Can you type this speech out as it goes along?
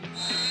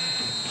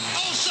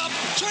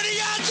20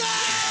 yards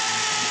out!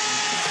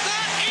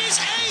 That is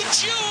a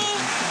duel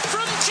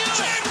from Tim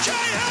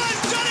Cahill has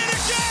done it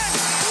again!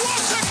 What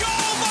a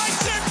goal by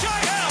Tim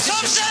Cahill!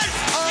 Thompson!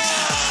 Oh,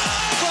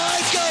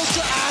 5 goals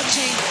to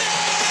Archie.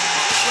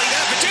 Swing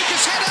out,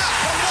 Paducah's header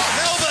from what?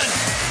 Melbourne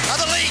are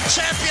the league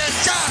champions.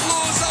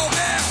 Carlos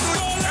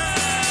Alberto!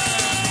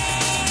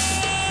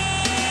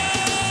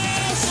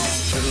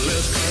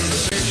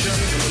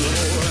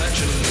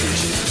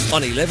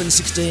 On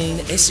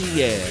 11:16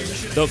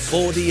 SEN, the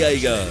Four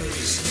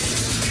Diegos.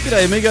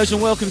 G'day amigos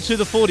and welcome to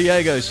the Four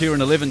Diegos here on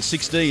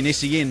 11:16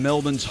 SEN,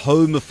 Melbourne's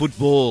home of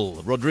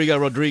football. Rodrigo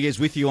Rodriguez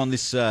with you on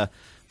this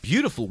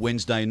beautiful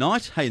Wednesday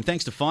night. Hey, and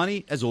thanks to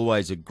Finey, as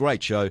always, a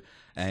great show.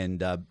 And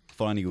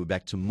Finey will be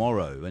back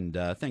tomorrow. And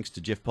thanks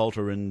to Jeff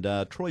Poulter and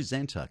Troy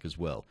Zantuck as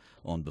well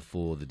on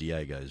Before the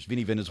Diegos.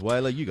 Vinny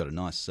Venezuela, you got a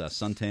nice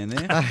suntan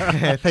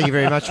there. Thank you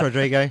very much,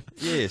 Rodrigo.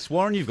 Yes,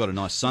 Warren, you've got a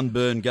nice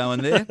sunburn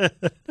going there.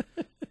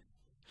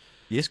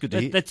 Yes, good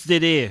to hear. That's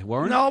dead air,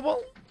 Warren. No,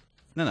 well,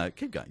 No,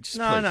 keep going. Just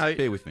No, please, no.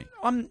 bear with me.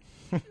 I'm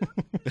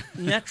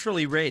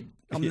naturally red.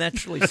 I'm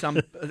naturally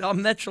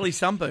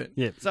sunburnt.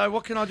 Yeah. So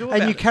what can I do about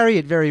And you it? carry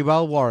it very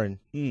well, Warren.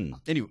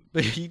 Anyway,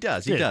 he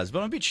does. But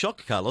I'm a bit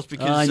shocked, Carlos,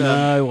 because I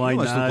know, you I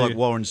almost know. look like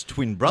Warren's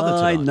twin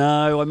brother I tonight.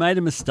 know. I made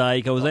a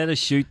mistake. I was at a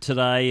shoot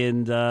today,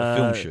 and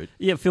film shoot?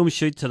 Yeah, film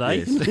shoot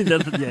today.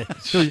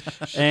 Yes. Yeah.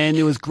 And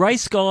it was grey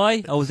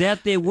sky. I was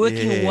out there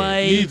working Yeah.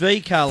 away,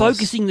 UV colours.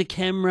 focusing the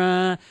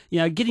camera,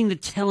 getting the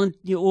talent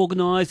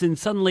organised, and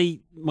suddenly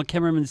my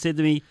cameraman said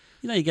to me,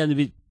 "You're going a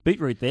bit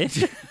beetroot there."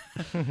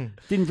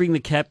 Didn't bring the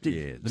cap.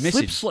 Yeah, the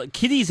message-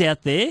 Kitty's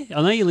out there.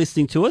 I know you're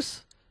listening to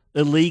us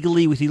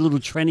illegally with your little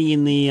tranny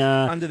in the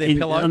Under their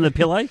pillow. Under the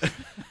pillow.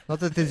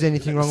 Not that there's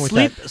anything wrong with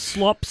Slip, that.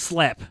 slop,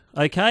 slap.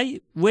 Okay,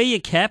 wear your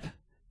cap.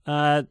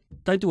 Don't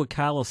do what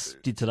Carlos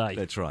did today.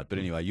 That's right. But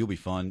anyway, you'll be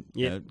fine.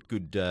 Yep.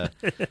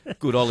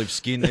 Good olive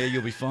skin there.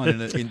 You'll be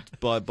fine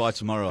by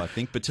tomorrow, I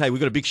think. But hey, we've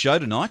got a big show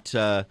tonight.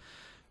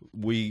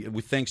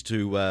 With thanks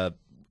to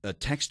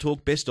Tax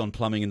Talk, best on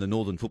plumbing in the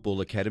Northern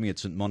Football Academy at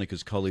St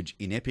Monica's College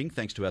in Epping.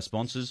 Thanks to our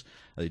sponsors.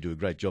 They do a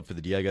great job for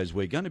the Diegos.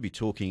 We're going to be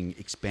talking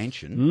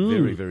expansion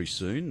very, very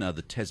soon,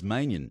 the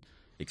Tasmanian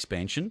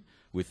expansion,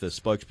 with a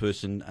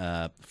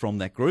spokesperson from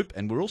that group.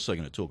 And we're also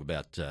going to talk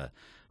about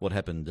what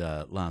happened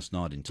last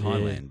night in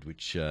Thailand,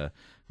 which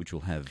will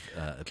have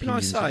opinions. Can I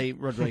say,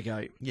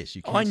 Rodrigo? Yes,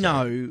 you can. I say.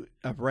 know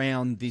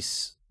around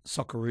this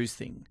Socceroos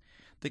thing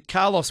that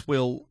Carlos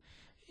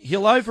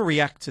he'll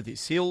overreact to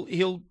this. He'll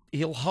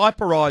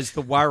hyperize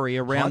the worry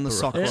around the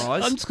Hyperise.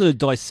 Socceroos. I'm just going to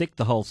dissect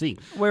the whole thing.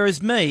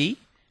 Whereas me,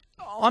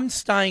 I'm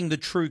staying the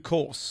true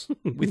course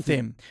with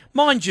them.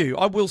 Mind you,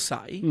 I will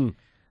say,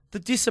 the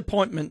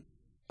disappointment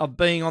of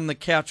being on the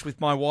couch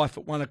with my wife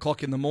at 1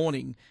 o'clock in the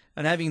morning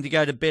and having to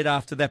go to bed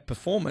after that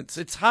performance,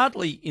 it's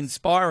hardly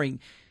inspiring.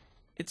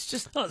 It's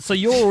just... Oh, so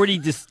you're already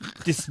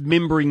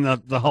dismembering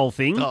the whole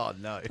thing? Oh,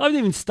 no. I haven't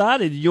even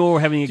started. You're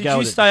having a Did go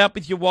you at it. stay up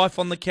with your wife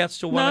on the couch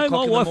till 1 No, o'clock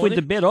my in the wife morning? went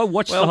to bed. I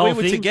watched the Well, whole we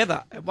were thing.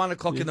 together at 1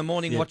 o'clock in the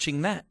morning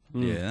watching that.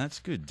 Yeah, that's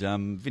good.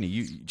 Vinny,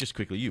 you just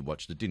quickly, you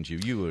watched it, didn't you?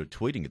 You were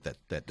tweeting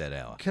at that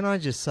hour. Can I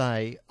just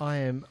say, I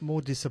am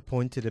more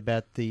disappointed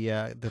about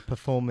the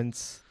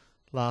performance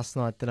last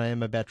night than I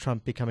am about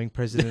Trump becoming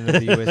president of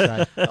the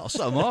USA. Oh,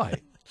 so am I.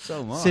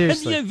 So am I.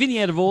 Seriously. And, Vinny,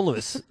 out of all of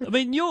us, I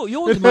mean, you're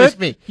It the most hurt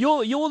me.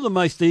 You're the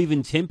most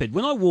even tempered.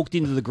 When I walked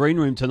into the green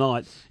room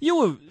tonight,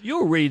 you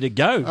were ready to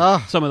go.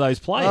 Ah. Some of those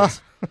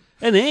players,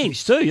 and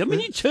Ange too. I mean,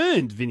 you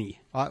turned, Vinny.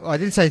 I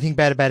didn't say anything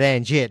bad about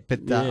Ange yet,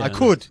 but Yeah, I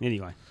could.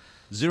 Anyway.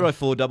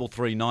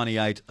 0433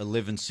 98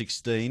 11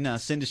 16.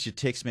 Send us your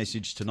text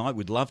message tonight.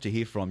 We'd love to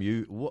hear from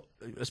you,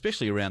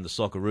 especially around the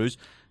Socceroos.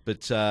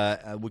 But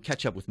we'll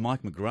catch up with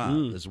Mike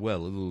McGrath as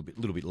well a little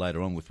bit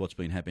later on with what's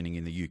been happening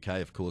in the UK.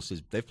 Of course,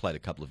 they've played a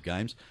couple of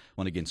games,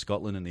 one against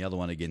Scotland and the other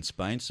one against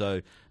Spain.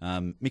 So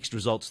mixed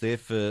results there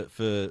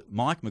for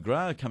Mike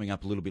McGrath coming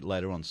up a little bit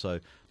later on. So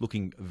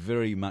looking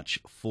very much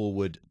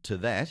forward to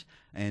that.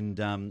 And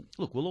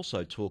look, we'll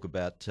also talk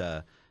about...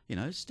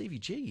 Stevie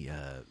G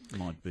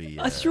might be...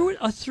 I threw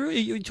it.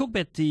 You talk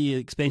about the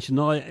expansion.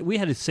 We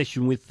had a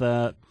session with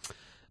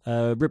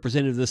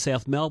representative of the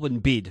South Melbourne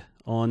bid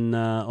on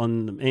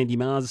Andy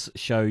Maher's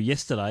show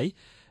yesterday,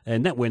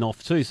 and that went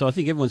off too. So I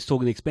think everyone's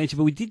talking expansion,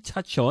 but we did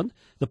touch on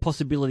the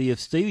possibility of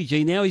Stevie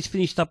G. Now he's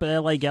finished up at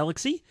LA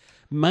Galaxy,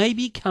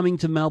 maybe coming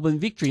to Melbourne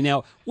Victory.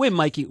 Now we're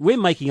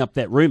making up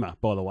that rumour,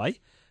 by the way.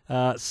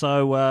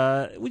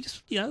 So we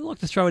just like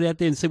to throw it out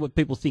there and see what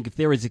people think, if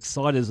they're as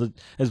excited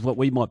as what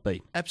we might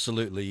be.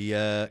 Absolutely.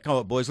 Come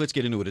on, boys, let's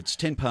get into it. It's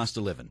 10 past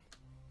 11.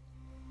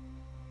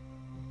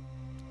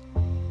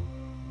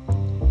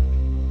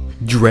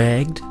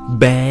 Dragged,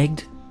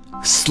 bagged,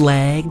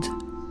 slagged,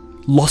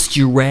 lost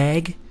your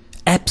rag,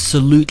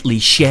 absolutely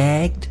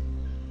shagged.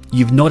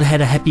 You've not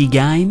had a happy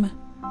game?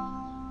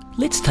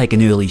 Let's take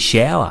an early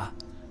shower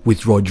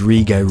with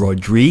Rodrigo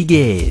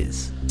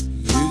Rodriguez.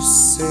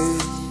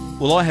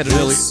 Well, I had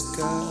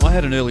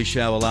an early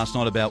shower last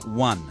night about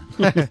 1.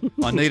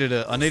 I needed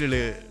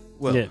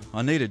Well, Yeah.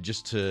 I needed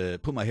just to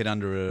put my head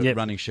under a Yep.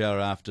 running shower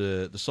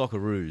after the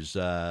Socceroos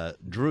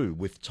drew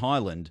with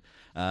Thailand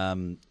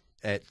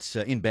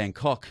in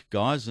Bangkok,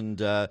 guys,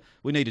 and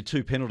we needed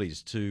 2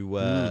 penalties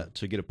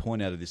to get a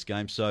point out of this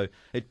game. So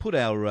it put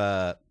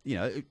our,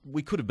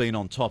 we could have been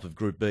on top of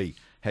Group B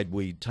had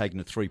we taken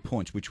the 3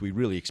 points, which we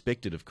really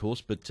expected, of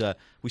course. But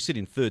we sit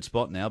in 3rd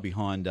spot now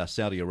behind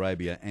Saudi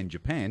Arabia and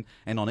Japan,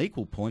 and on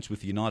equal points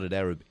with the United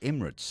Arab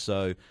Emirates.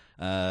 So,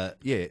 a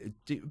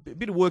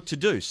bit of work to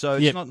do. So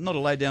it's Yep. not a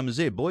lay down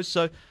misère, boys.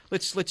 So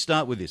let's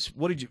start with this.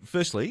 What did you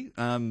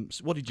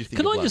think?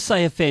 Can I just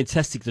say how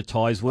fantastic the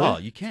Thais were? Oh,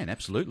 you can,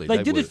 absolutely.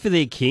 They did were. it for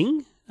their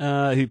king,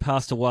 who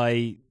passed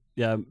away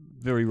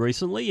very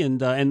recently,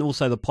 and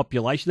also the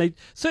population.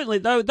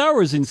 They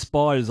were as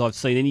inspired as I've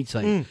seen any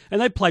team,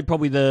 and they played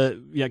probably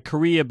the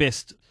career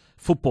best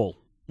football,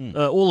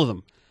 all of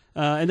them.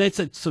 And they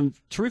had some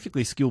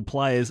terrifically skilled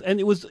players, and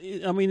it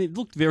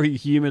looked very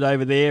humid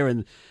over there,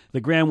 and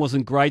the ground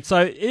wasn't great,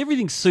 so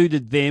everything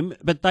suited them,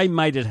 but they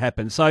made it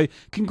happen. So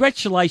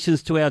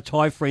congratulations to our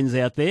Thai friends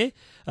out there.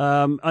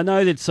 I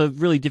know that's a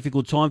really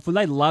difficult time for them.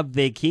 They loved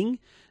their king,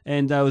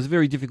 and it was a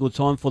very difficult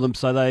time for them,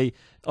 so I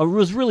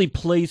was really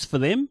pleased for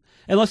them.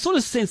 And I sort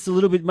of sensed a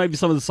little bit, maybe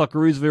some of the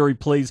Socceroos were very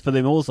pleased for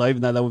them also,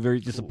 even though they were very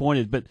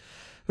disappointed.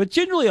 But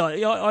generally,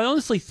 I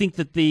honestly think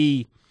that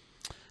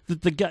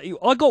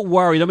I got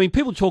worried. I mean,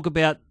 people talk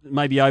about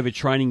maybe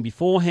overtraining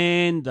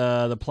beforehand.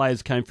 The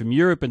players came from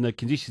Europe and the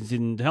conditions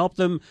didn't help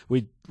them.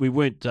 We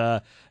weren't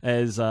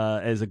as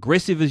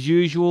aggressive as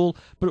usual.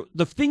 But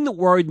the thing that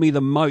worried me the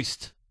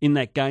most in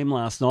that game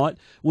last night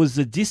was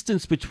the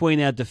distance between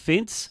our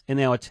defence and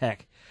our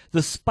attack.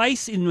 The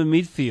space in the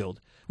midfield.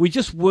 We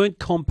just weren't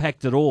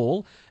compact at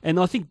all. And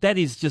I think that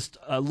is just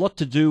a lot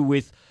to do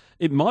with,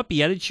 it might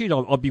be attitude.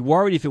 I'd be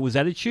worried if it was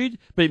attitude,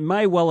 but it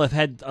may well have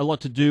had a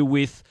lot to do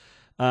with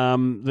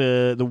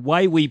the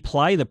way we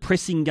play, the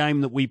pressing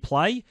game that we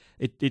play.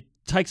 It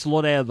takes a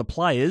lot out of the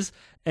players,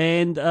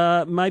 and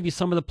maybe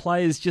some of the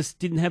players just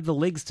didn't have the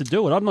legs to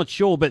do it. I'm not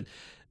sure, but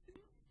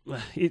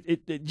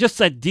it just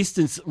that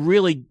distance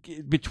really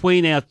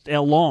between our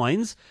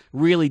lines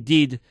really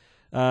did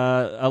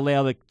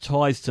allow the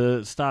Thais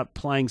to start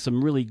playing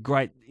some really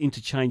great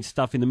interchange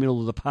stuff in the middle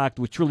of the park,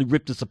 which really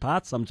ripped us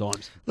apart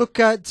sometimes. Look,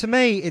 to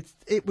me,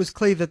 it was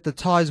clear that the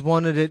Thais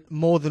wanted it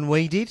more than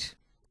we did,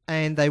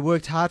 and they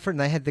worked hard for it, and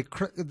they had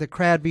the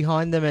crowd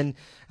behind them, and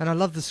I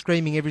love the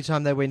screaming every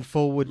time they went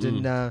forward,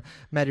 and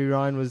Matty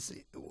Ryan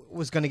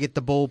was going to get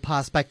the ball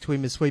passed back to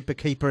him as sweeper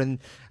keeper, and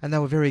they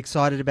were very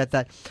excited about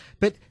that.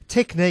 But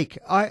technique,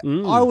 I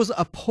was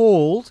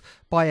appalled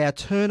by our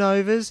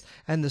turnovers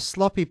and the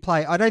sloppy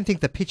play. I don't think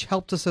the pitch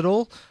helped us at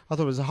all. I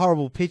thought it was a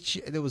horrible pitch.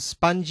 It was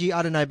spongy.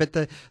 I don't know. But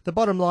the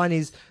bottom line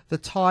is the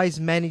Thais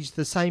managed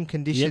the same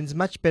conditions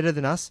much better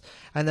than us,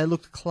 and they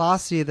looked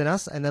classier than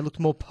us, and they looked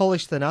more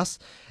polished than us,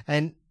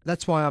 and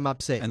that's why I'm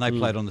upset. And they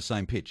played on the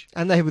same pitch.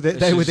 And they were there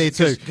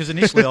too. Because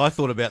initially I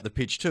thought about the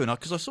pitch too, and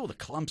because I saw the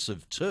clumps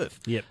of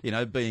turf,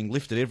 Yep. Being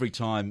lifted every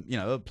time,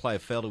 a player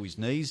fell to his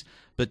knees.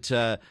 But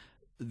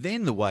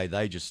then the way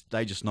they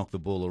just knocked the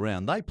ball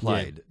around, they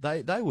played.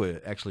 Yeah. They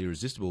were actually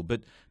irresistible.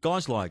 But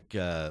guys like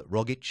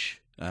Rogic,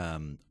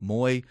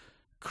 Moy,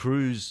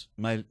 Cruz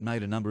made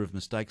a number of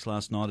mistakes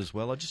last night as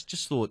well. I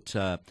just thought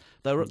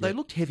they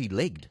looked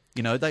heavy-legged.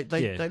 They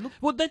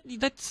looked. Well,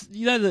 that's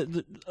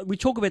we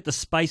talk about the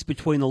space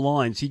between the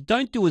lines. You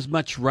don't do as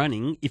much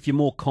running if you're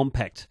more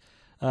compact.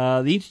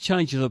 The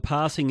interchange of the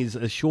passing is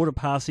a shorter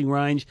passing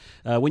range.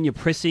 When you're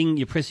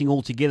pressing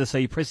all together, so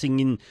you're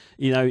pressing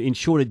in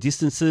shorter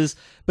distances.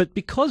 But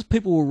because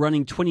people were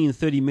running 20 and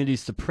 30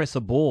 metres to press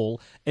a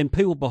ball, and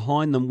people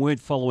behind them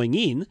weren't following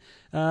in,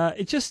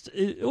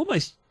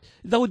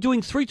 they were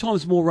doing 3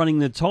 times more running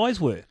than the Thais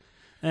were.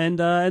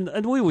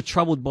 And we were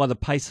troubled by the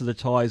pace of the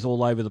Thais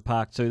all over the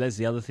park too. That's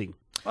the other thing.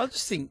 I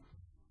just think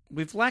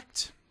we've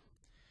lacked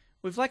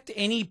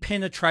any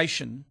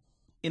penetration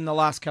in the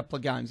last couple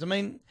of games. I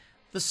mean,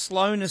 the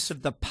slowness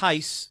of the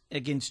pace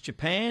against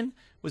Japan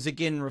was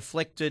again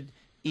reflected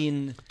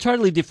in...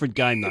 Totally different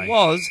game, though. It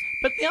was.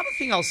 But the other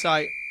thing I'll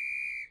say,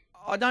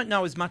 I don't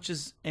know as much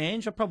as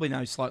Ange. I probably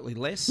know slightly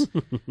less.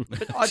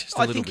 But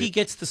I think he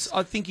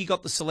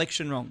got the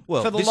selection wrong.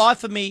 Well, for the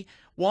life of me,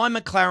 why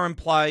McLaren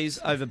plays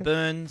over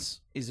Burns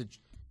is a...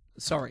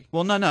 Sorry.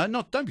 Well, no,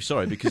 don't be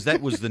sorry, because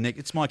that was the next...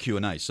 It's my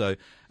Q&A, so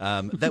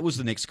that was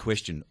the next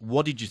question.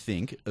 What did you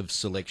think of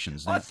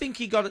selections? Now, I think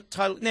he got it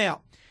totally...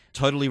 Now...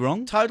 Totally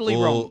wrong? Totally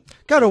wrong.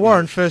 Go to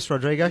Warren first,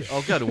 Rodrigo.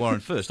 I'll go to Warren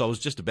first. I was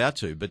just about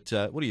to, but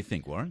what do you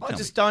think, Warren? I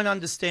just don't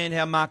understand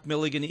how Mark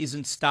Milligan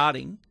isn't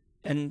starting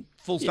and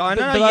full start.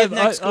 Yeah, I know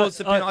Yednak scores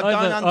the penalty. I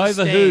don't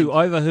understand.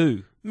 Over who?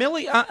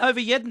 Over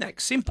Yednak.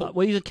 Simple.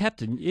 Well, he's a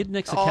captain.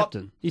 Yednak's a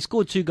captain. He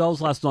scored 2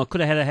 goals last night.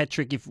 Could have had a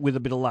hat-trick with a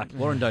bit of luck.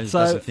 Warren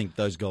doesn't think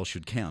those goals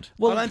should count.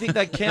 Well, I don't think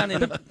they count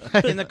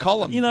in the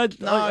column. You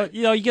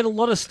get a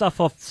lot of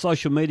stuff off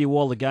social media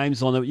while the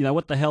game's on it.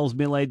 What the hell's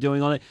Millet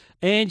doing on it?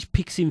 Ange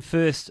picks him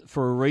first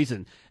for a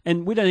reason.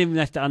 And we don't even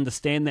have to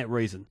understand that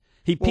reason.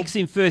 He picks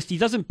him first. He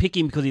doesn't pick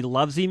him because he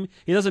loves him.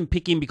 He doesn't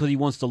pick him because he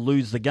wants to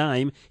lose the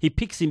game. He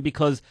picks him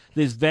because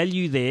there's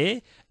value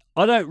there.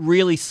 I don't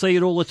really see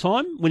it all the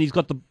time when he's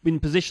got in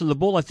possession of the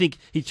ball. I think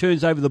he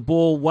turns over the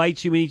ball way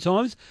too many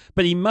times,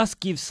 but he must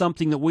give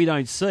something that we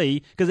don't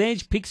see because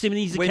Ange picks him and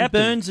he's the captain.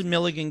 When Burns and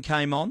Milligan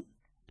came on,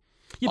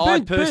 Yeah, I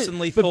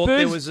personally thought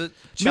there was a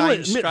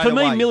change straight for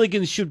me, away.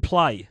 Milligan should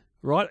play,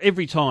 right,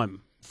 every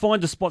time.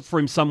 Find a spot for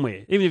him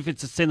somewhere, even if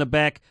it's a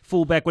centre-back,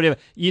 full-back, whatever.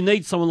 You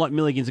need someone like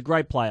Milligan. He's a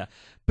great player.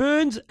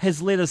 Burns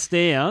has let us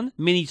down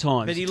many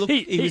times. But he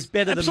was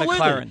better than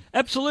McLaren.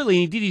 Absolutely,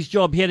 he did his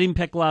job. He had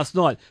impact last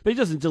night, but he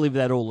doesn't deliver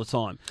that all the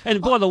time. And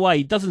by the way,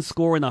 he doesn't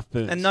score enough,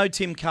 Burns. And no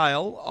Tim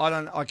Cahill.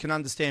 I can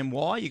understand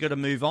why. You got to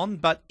move on.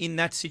 But in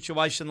that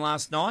situation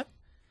last night,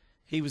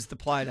 he was the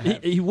player to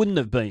have. He wouldn't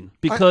have been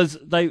because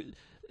they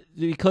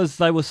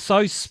were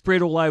so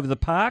spread all over the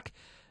park.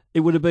 It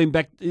would have been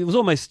back. It was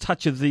almost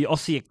touch of the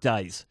Osijek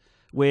days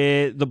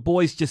where the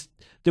boys just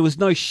there was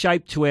no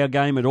shape to our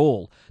game at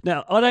all.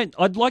 Now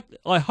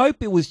I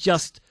hope it was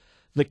just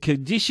the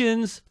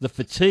conditions, the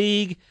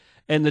fatigue,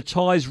 and the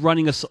ties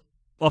running us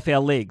off our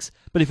legs.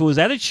 But if it was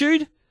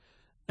attitude,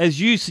 as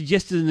you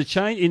suggested in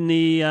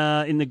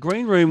the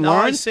green room, No, I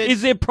Warren, said,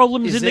 is there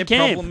problems is in the there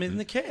camp? problem in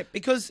the camp?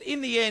 Because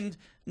in the end,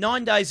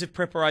 9 days of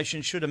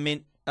preparation should have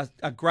meant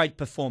a great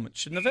performance,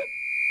 shouldn't have it?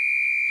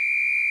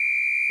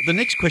 The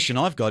next question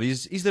I've got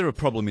is there a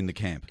problem in the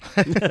camp?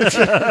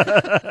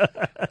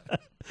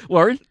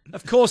 Warren?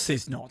 Of course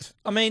there's not.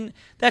 I mean,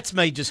 that's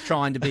me just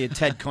trying to be a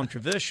tad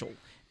controversial.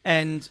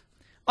 And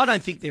I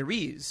don't think there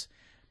is.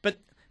 But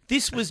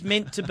this was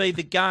meant to be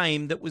the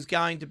game that was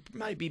going to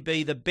maybe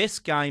be the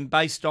best game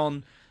based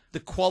on the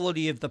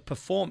quality of the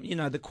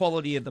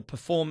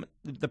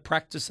the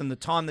practice and the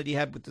time that he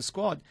had with the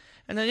squad.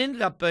 And it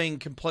ended up being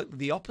completely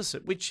the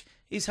opposite, which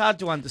is hard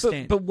to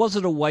understand. But was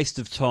it a waste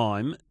of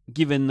time,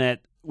 given that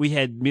we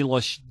had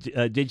Milos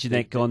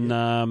Dejanek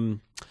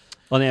on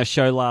our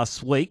show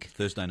last week?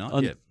 Thursday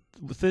night,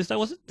 Thursday,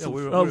 was it?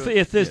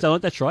 Yeah, Thursday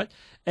night, that's right.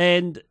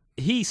 And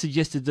he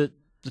suggested that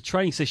the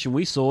training session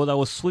we saw, they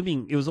were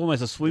swimming. It was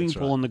almost a swimming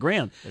pool on the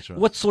ground. That's right.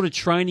 What sort of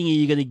training are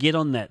you going to get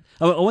on that?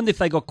 I wonder if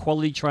they got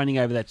quality training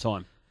over that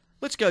time.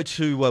 Let's go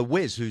to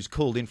Wes, who's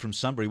called in from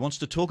Sunbury. Wants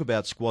to talk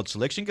about squad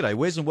selection. G'day,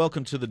 Wes, and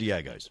welcome to the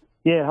Diegos.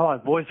 Yeah, hi,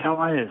 boys. How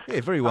are you?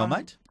 Yeah, very well,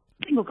 mate.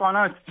 Look, I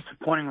know it's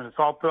disappointing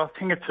result, but I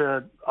think it's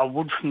a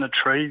wood from the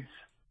trees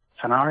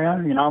scenario.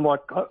 You know,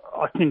 like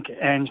I think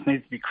Ange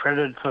needs to be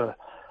credited for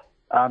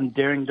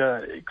daring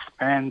to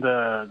expand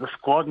the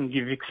squad and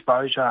give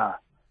exposure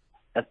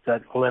at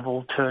that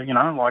level to,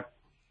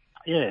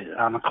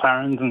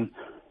 McLaren's, and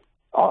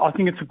I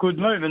think it's a good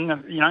move.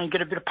 And, you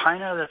get a bit of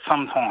pain out of it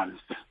sometimes.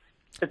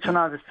 It's an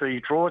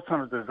overseas draw. It's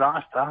not a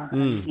disaster.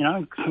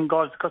 And, some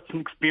guys got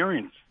some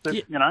experience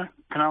that,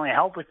 can only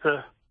help with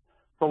the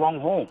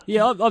long haul.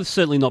 Yeah, I'm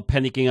certainly not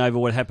panicking over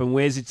what happened,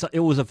 Wes. It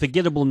was a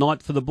forgettable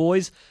night for the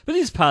boys, but it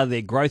is part of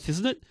their growth,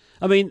 isn't it?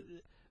 I mean,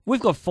 we've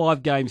got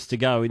 5 games to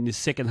go in this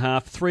second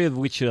half, 3 of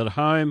which are at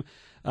home.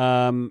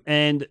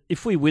 And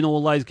if we win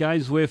all those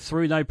games, we're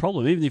through, no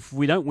problem. Even if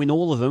we don't win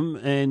all of them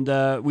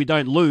and we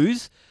don't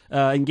lose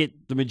and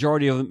get the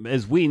majority of them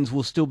as wins,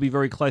 we'll still be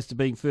very close to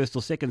being first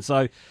or second.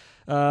 So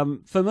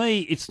for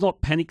me, it's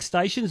not panic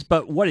stations,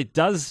 but what it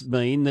does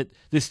mean that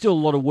there's still a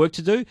lot of work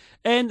to do.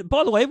 And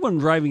by the way,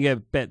 everyone's raving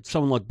about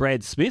someone like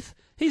Brad Smith.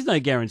 He's no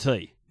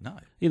guarantee. No.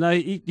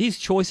 His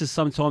choices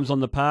sometimes on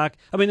the park.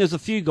 I mean, there's a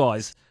few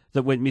guys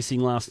that went missing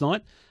last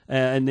night.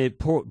 And their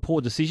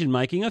poor decision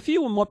making. A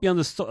few of them might be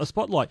under a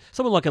spotlight.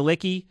 Someone like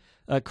Alecki,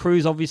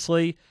 Cruz,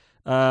 obviously.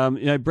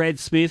 Brad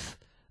Smith,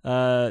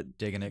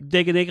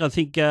 Deganek. I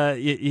think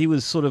he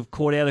was sort of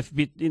caught out a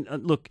bit.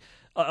 Look,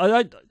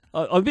 I'm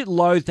a bit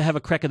loath to have a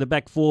crack at the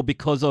back four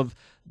because of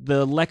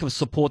the lack of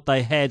support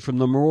they had from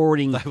the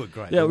marauding. They were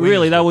great. Yeah,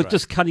 really, they were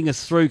just cutting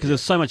us through because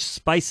there's so much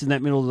space in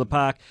that middle of the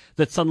park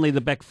that suddenly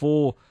the back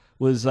four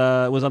was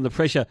under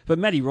pressure. But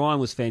Matty Ryan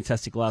was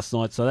fantastic last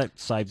night, so that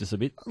saved us a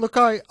bit. Look,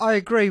 I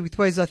agree with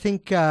Wes. I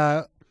think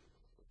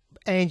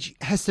Ange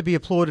has to be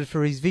applauded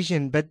for his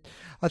vision, but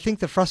I think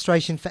the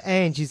frustration for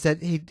Ange is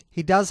that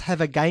he does have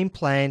a game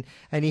plan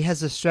and he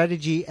has a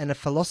strategy and a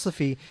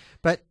philosophy,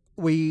 but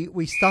we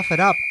stuff it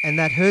up and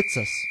that hurts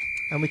us.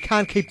 And we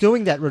can't keep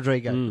doing that,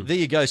 Rodrigo. There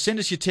you go. Send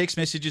us your text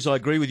messages. I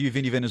agree with you,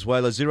 Vinny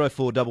Venezuela.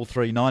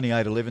 0433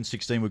 98 11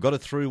 16. We've got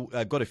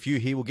a few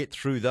here. We'll get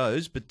through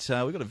those, but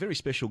we've got a very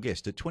special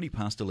guest at 20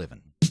 past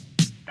 11.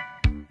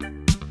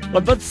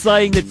 I'm not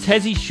saying that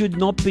Tassie should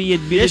not be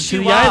admitted Yes, to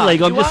you the are.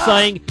 A-League. I'm You just are.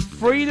 saying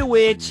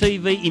free-to-air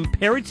TV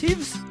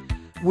imperatives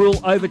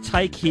will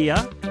overtake here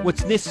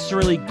what's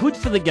necessarily good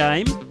for the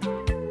game.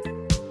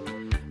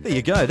 There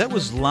you go. That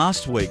was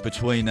last week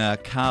between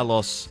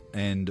Carlos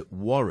and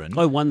Warren.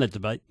 I won that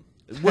debate.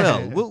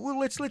 Well,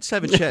 let's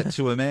have a chat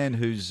to a man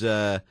who's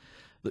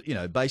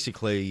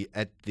basically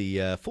at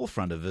the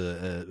forefront of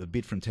a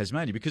bid from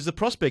Tasmania, because the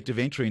prospect of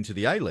entry into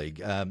the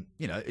A-League,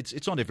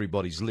 it's on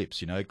everybody's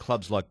lips.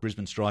 Clubs like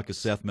Brisbane Strikers,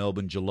 South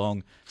Melbourne,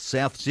 Geelong,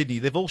 South Sydney,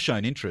 they've all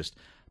shown interest.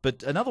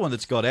 But another one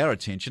that's got our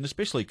attention,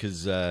 especially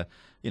because,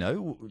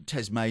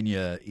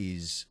 Tasmania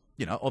is,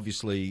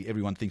 obviously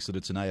everyone thinks that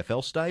it's an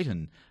AFL state,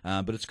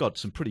 but it's got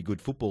some pretty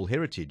good football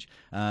heritage.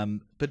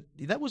 But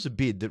that was a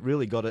bid that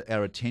really got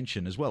our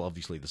attention as well,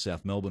 obviously the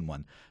South Melbourne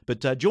one.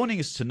 But joining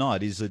us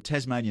tonight is a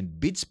Tasmanian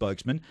bid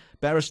spokesman,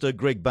 Barrister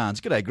Greg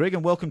Barnes. G'day, Greg,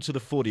 and welcome to the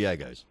Four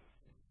Diegos.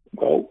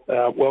 Well,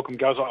 welcome,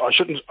 guys. I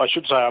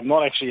should say I'm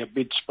not actually a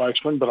bid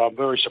spokesman, but I'm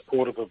very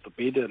supportive of the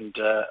bid, and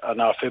I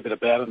know a fair bit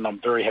about it, and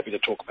I'm very happy to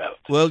talk about it.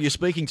 Well, you're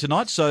speaking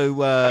tonight,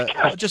 so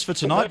just for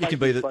tonight, you can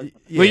be the.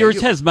 Yeah, well, you're a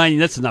Tasmanian.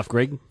 That's enough,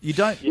 Greg. You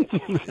don't.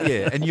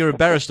 Yeah, and you're a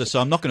barrister, so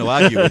I'm not going to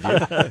argue with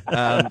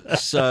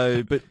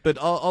you. But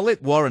I'll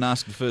let Warren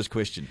ask the first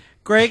question.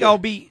 Greg, I'll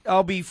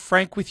be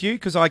frank with you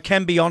because I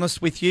can be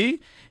honest with you.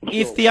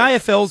 If the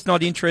AFL's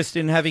not interested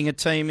in having a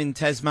team in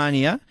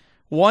Tasmania,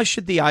 why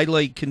should the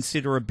A-League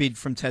consider a bid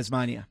from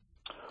Tasmania?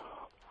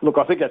 Look,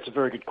 I think that's a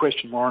very good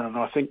question, Warren, and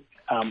I think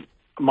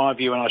my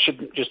view, and I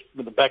shouldn't just,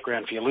 with the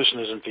background for your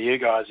listeners and for you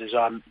guys, is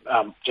I'm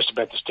just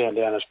about to stand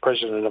down as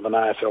president of an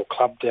AFL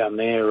club down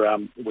there,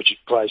 which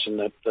plays in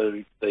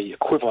the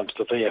equivalent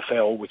to the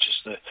VFL, which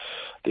is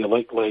the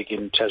elite league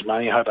in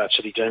Tasmania, Hobart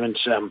City Demons.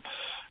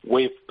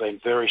 We've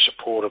been very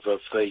supportive of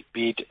the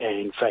bid, and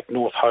in fact,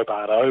 North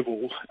Hobart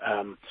Oval,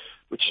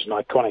 which is an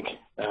iconic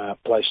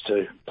place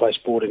to play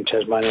sport in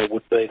Tasmania,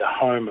 would be the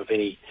home of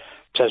any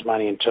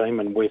Tasmanian team,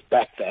 and we've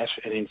backed that.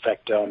 And in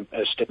fact,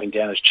 as stepping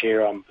down as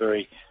chair, I'm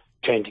very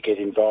keen to get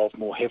involved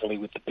more heavily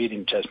with the bid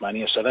in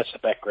Tasmania. So that's the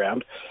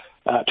background.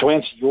 To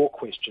answer your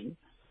question,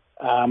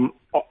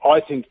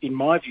 I think, in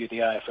my view, the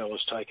AFL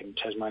has taken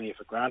Tasmania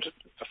for granted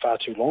for far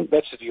too long.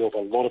 That's the view of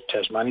a lot of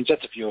Tasmanians.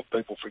 That's the view of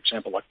people, for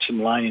example, like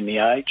Tim Lane in The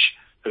Age,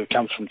 who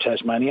comes from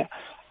Tasmania.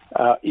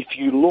 If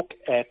you look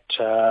at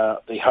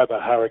the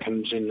Hobart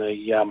Hurricanes in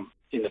the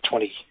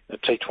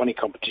T20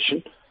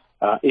 competition,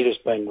 it has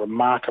been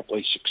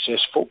remarkably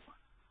successful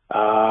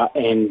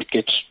and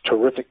gets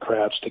terrific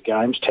crowds to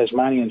games.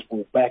 Tasmanians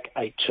will back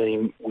a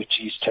team which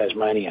is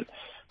Tasmanian.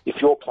 If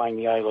you're playing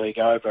the A-League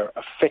over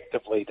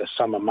effectively the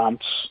summer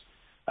months,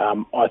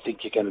 I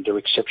think you're going to do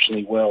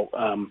exceptionally well.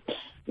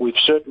 We've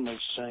certainly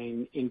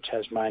seen in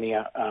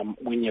Tasmania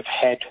when you've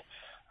had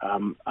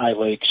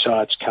A-League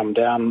sides come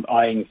down.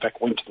 I, in fact,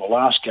 went to the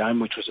last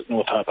game, which was at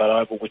North Hobart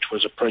Oval, which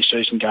was a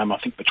pre-season game, I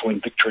think, between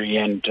Victory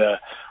and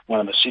one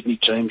of the Sydney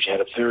teams. You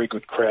had a very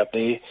good crowd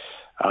there.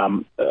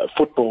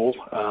 Football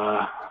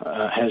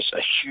has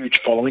a huge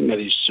following. That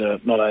is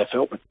not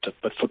AFL,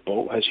 but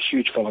football has a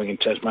huge following in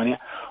Tasmania.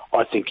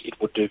 I think it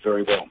would do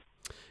very well.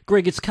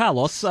 Greg, it's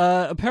Carlos.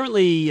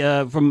 Apparently,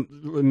 from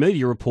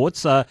media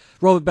reports,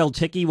 Robert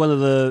Belltecchi, one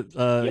of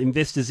the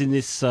investors in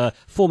this,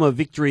 former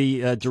Victory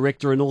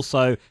director, and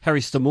also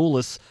Harry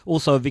Stamoulis,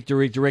 also a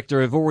Victory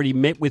director, have already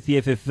met with the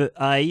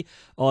FFA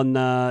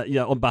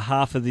on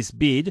behalf of this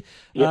bid.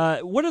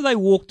 Yep. What have they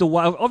walked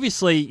away?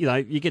 Obviously,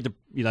 you get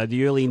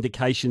the early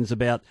indications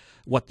about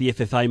what the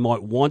FFA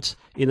might want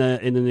in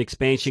an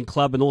expansion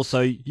club, and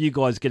also you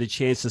guys get a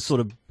chance to sort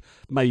of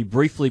maybe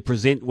briefly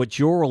present what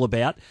you're all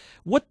about.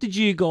 What did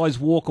you guys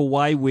walk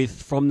away with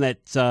from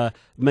that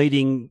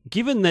meeting,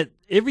 given that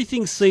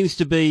everything seems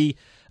to be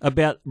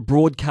about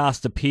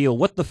broadcast appeal,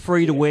 what the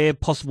free-to-air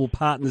possible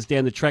partners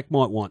down the track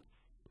might want?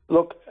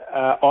 Look,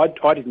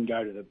 I didn't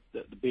go to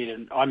the bid,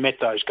 and I met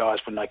those guys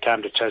when they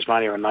came to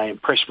Tasmania, and they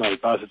impressed me,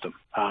 both of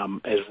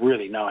them, as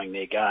really knowing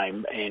their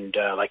game, and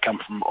they come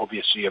from,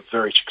 obviously, a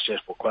very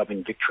successful club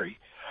in Victory.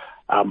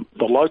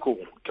 The local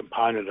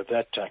component of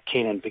that,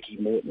 Ken and Vicky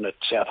Morton at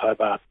South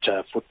Hobart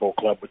Football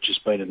Club, which has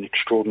been an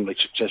extraordinarily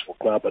successful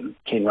club, and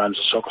Ken runs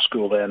a soccer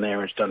school down there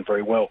and has done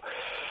very well.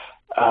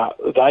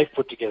 They've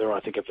put together,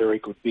 I think, a very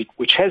good bid,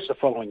 which has the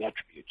following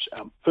attributes.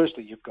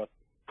 Firstly, you've got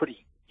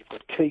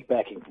key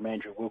backing from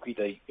Andrew Wilkie,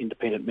 the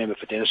independent member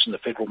for Denison, the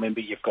federal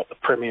member. You've got the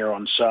Premier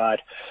on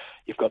side.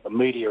 You've got the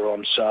media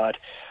on side.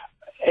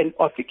 And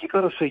I think you've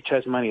got to see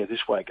Tasmania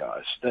this way,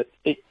 guys, that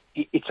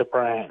it's a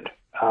brand.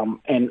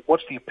 And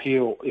what's the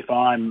appeal if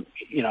I'm,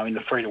 in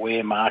the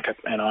free-to-air market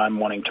and I'm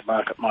wanting to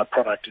market my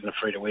product in the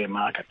free-to-air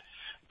market?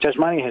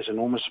 Tasmania has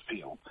enormous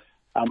appeal,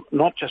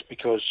 not just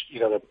because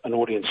you've got an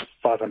audience of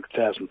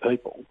 500,000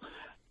 people,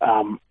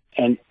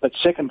 but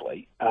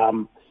secondly,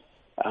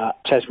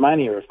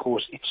 Tasmania, of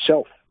course,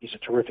 itself is a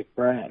terrific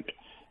brand.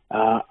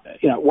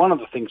 One of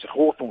the things that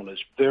Hawthorn has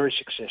very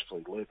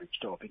successfully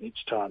leveraged off in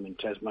its time in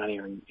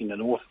Tasmania and in the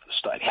north of the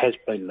state has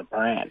been the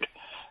brand.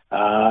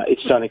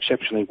 It's done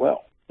exceptionally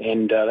well.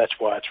 And that's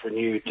why it's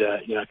renewed,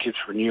 keeps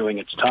renewing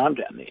its time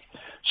down there.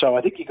 So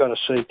I think you've got to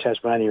see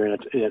Tasmania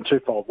in a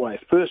twofold way.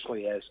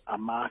 Firstly, as a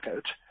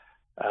market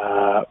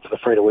for the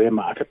free-to-air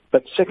market,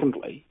 but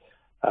secondly,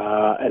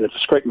 and a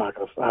discrete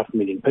market of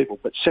 500,000 people,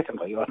 but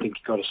secondly, I think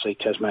you've got to see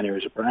Tasmania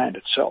as a brand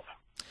itself.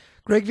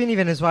 Greg, Vinny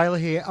Venezuela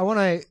here. I want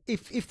to,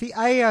 if the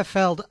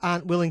AFL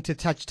aren't willing to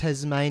touch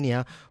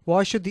Tasmania,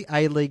 why should the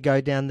A-League go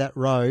down that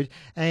road?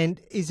 And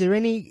is there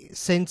any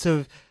sense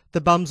of the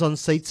bums on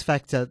seats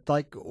factor?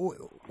 Like,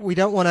 we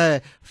don't want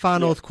a far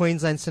north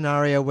Queensland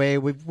scenario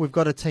where we've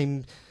got a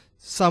team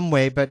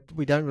somewhere, but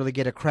we don't really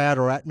get a crowd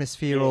or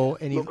atmosphere or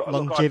any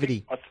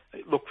longevity.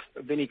 Look,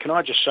 Vinny, can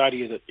I just say to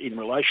you that in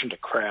relation to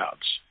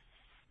crowds,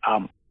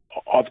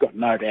 I've got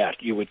no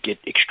doubt you would get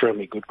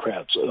extremely good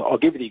crowds. I'll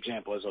give you the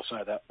example, as I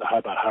say, that the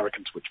Hobart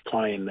Hurricanes, which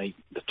play in the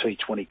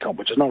T20 comp,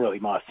 which is not really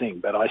my thing,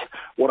 but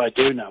what I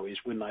do know is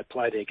when they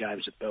play their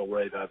games at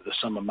Bellerive over the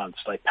summer months,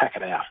 they pack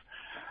it out.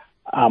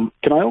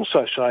 Can I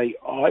also say,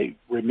 I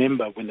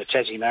remember when the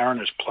Tassie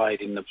Mariners played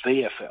in the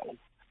VFL,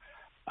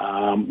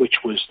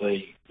 which was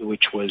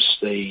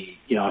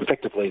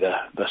effectively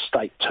the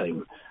state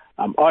team.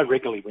 I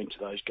regularly went to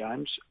those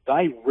games.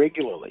 They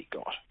regularly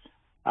got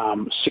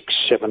 6,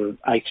 7,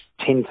 8,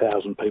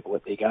 10,000 people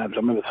at their games. I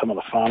remember some of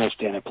the finals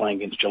down there playing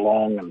against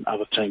Geelong and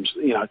other teams,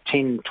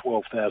 10,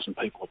 12,000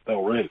 people at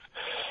Bellerive.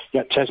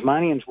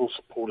 Tasmanians will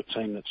support a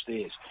team that's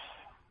theirs.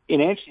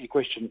 In answer to your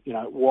question,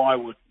 why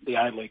would the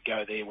A-League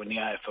go there when the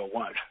AFL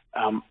won't?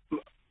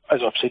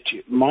 As I've said to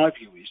you, my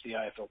view is the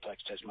AFL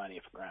takes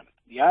Tasmania for granted.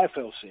 The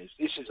AFL says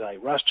this is a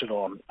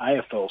rusted-on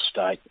AFL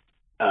state.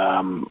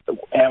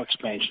 Our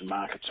expansion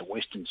markets are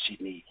Western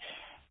Sydney,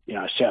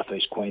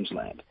 southeast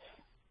Queensland.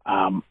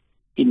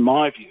 In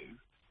my view,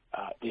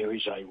 there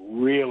is a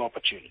real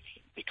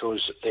opportunity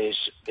because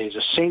there's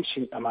a sense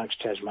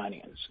amongst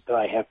Tasmanians that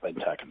they have been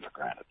taken for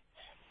granted.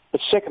 But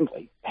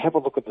secondly, have a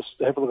look at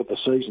the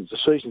seasons. The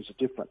seasons are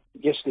different.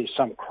 Yes, there's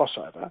some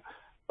crossover,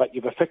 but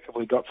you've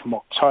effectively got from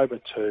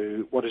October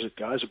to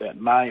goes about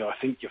May, I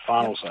think your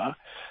finals are.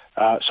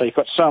 So you've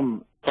got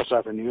some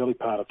crossover in the early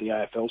part of the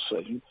AFL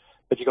season,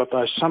 but you've got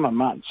those summer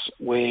months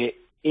where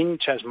in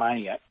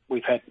Tasmania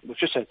we've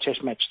just had a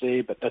test match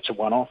there, but that's a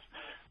one-off.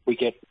 We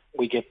get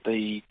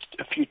a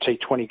few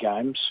T20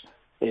 games.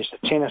 There's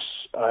the tennis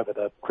over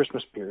the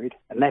Christmas period,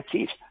 and that's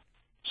it.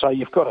 So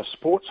you've got a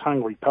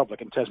sports-hungry public,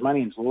 and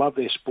Tasmanians love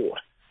their sport.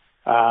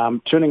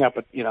 Turning up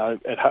at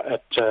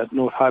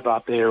North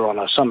Hobart there on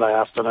a Sunday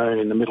afternoon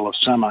in the middle of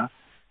summer,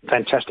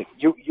 fantastic.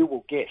 You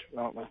will get,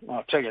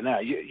 I'll tell you now,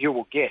 you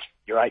will get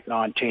your 8,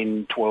 9,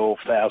 10,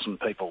 12,000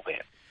 people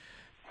there.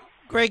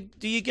 Greg,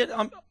 do you get...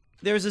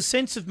 there is a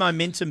sense of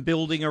momentum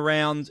building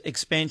around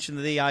expansion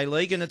of the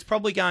A-League, and it's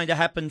probably going to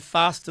happen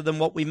faster than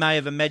what we may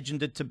have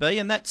imagined it to be,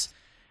 and that's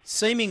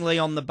seemingly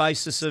on the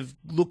basis of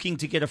looking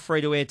to get a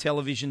free-to-air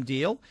television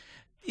deal.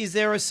 Is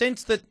there a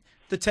sense that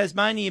the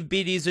Tasmanian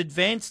bid is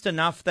advanced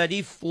enough that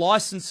if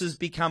licences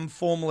become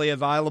formally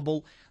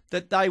available,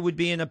 that they would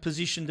be in a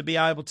position to be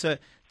able to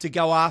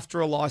go after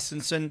a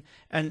licence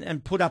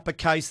and put up a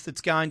case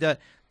that's going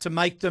to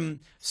make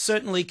them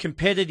certainly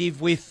competitive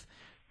with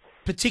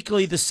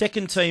particularly the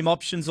second team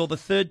options or the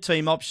third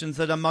team options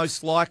that are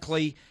most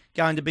likely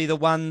going to be the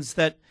ones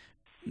that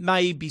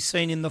may be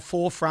seen in the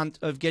forefront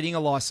of getting a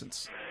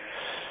licence?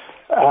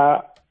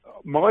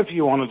 My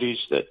view on it is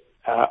that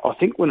I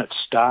think when it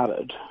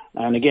started,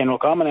 and again,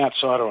 look, I'm an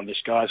outsider on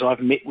this, guys. I've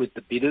met with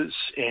the bidders,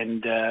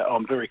 and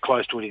I'm very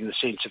close to it in the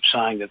sense of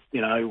saying that,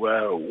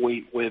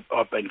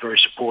 I've been very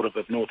supportive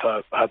of North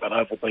Hobart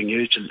Oval being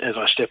used, and as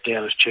I step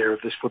down as chair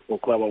of this football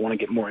club, I want to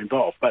get more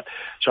involved. But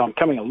so I'm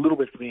coming a little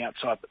bit from the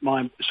outside. But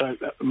so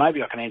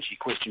maybe I can answer your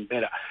question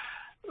better.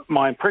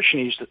 My impression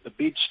is that the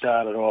bid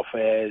started off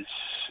as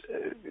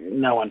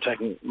no one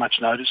taking much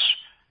notice,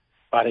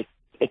 but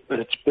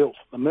it's built.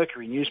 The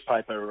Mercury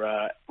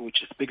newspaper,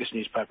 which is the biggest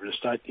newspaper in the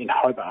state in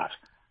Hobart,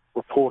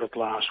 reported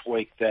last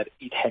week that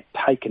it had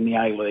taken the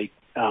A-League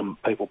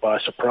people by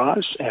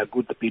surprise, how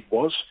good the bid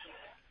was.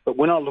 But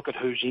when I look at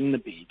who's in the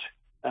bid,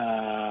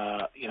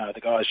 the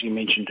guys you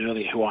mentioned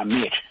earlier who I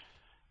met,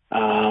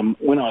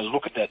 when I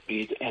look at that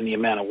bid and the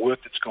amount of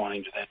work that's gone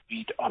into that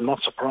bid, I'm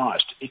not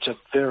surprised. It's a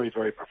very,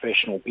 very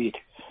professional bid.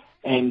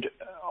 And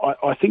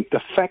I think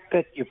the fact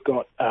that you've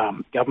got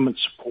government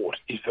support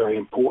is very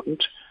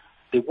important.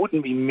 There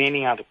wouldn't be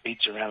many other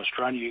bids around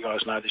Australia. You guys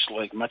know this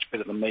league much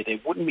better than me. There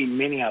wouldn't be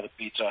many other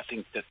bids, I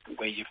think, that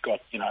where you've got,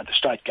 the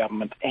state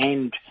government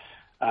and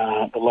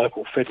the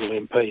local federal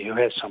MP who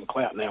has some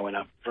clout now in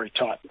a very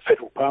tight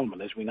federal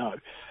parliament, as we know,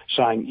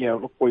 saying,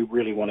 look, we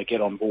really want to get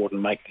on board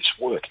and make this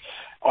work.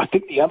 I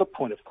think the other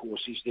point, of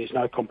course, is there's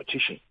no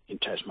competition in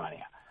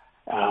Tasmania.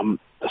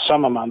 The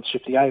summer months,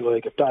 if the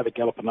A-League, if David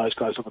Gallop and those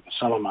guys look at the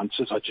summer months,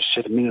 as I just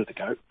said a minute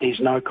ago, there's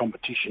no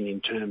competition in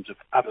terms of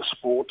other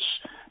sports.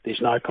 There's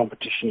no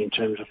competition in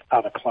terms of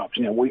other clubs.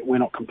 We're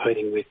not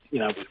competing with,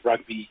 with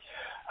rugby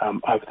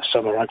over the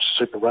summer,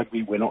 Super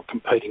Rugby. We're not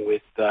competing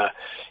with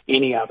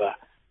any other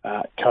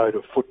code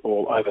of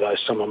football over those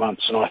summer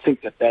months. And I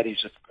think that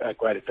is a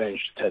great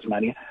advantage to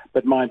Tasmania.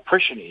 But my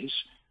impression is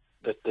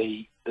that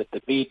the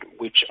bid,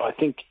 which I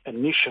think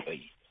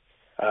initially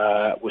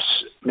was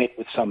met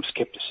with some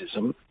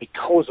scepticism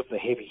because of the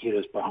heavy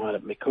hitters behind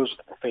it, because of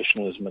the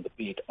professionalism of the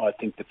bid. I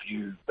think the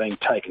view being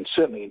taken,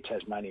 certainly in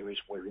Tasmania, is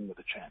we're in with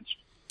a chance.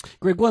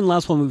 Greg, one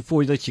last one before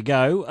we let you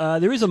go.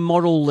 There is a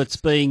model that's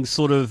being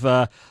sort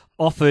of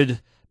offered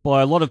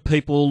by a lot of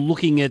people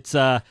looking at,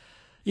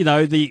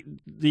 the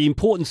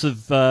importance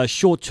of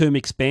short-term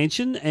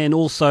expansion and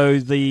also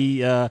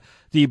the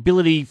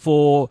ability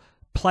for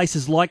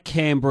places like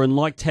Canberra and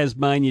like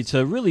Tasmania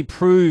to really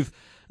prove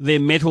their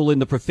mettle in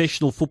the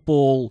professional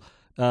football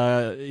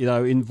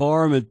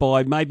environment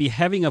by maybe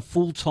having a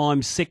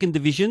full-time second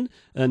division,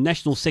 a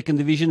national second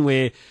division,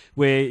 where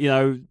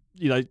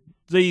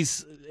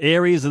these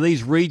areas or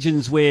these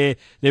regions where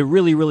they're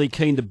really, really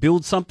keen to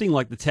build something,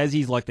 like the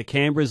Tassies, like the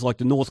Canberras, like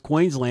the North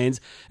Queenslands,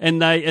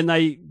 and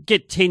they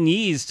get 10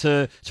 years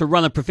to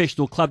run a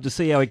professional club to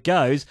see how it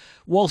goes,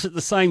 whilst at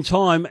the same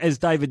time, as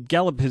David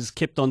Gallop has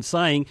kept on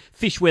saying,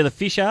 fish where the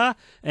fish are,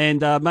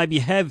 and maybe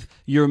have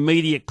your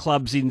immediate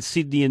clubs in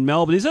Sydney and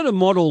Melbourne. Is that a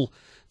model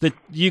that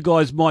you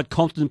guys might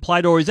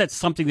contemplate, or is that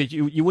something that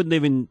you wouldn't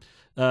even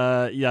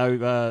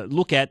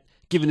look at,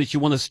 given that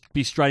you want to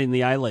be straight in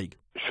the A-League?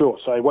 Sure.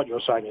 So what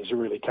you're saying is you're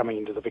really coming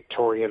into the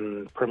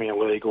Victorian Premier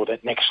League or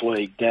that next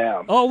league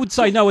down. Oh, I would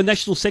say no, a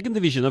national second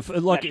division. It's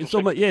like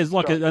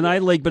an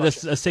A-League, but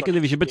a second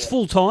division. But it's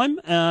full time.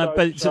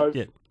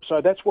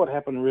 So that's what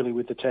happened really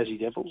with the Tassie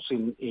Devils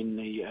in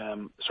the.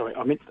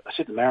 I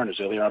said the Mariners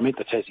earlier. I meant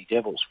the Tassie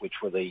Devils, which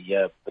were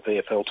the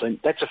VFL team.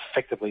 That's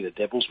effectively the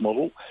Devils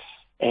model,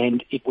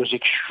 and it was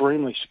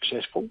extremely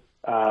successful.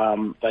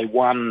 They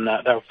won.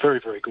 They were a very,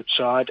 very good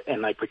side,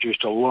 and they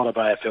produced a lot of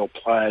AFL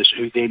players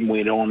who then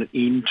went on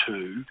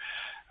into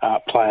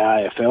play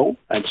AFL,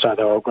 and so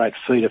they were a great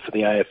feeder for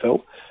the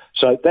AFL.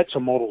 So that's a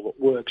model that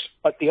works.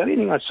 But the only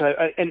thing I'd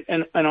say,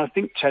 and I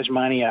think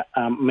Tasmania,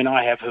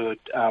 I have heard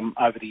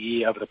over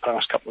the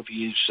past couple of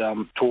years,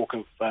 talk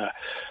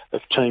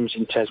of teams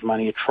in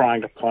Tasmania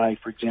trying to play,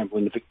 for example,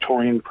 in the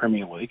Victorian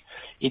Premier League.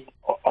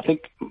 I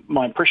think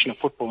my impression of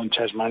football in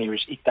Tasmania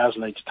is it does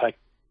need to take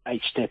a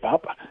step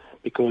up,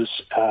 because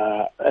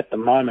at the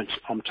moment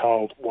I'm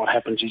told what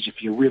happens is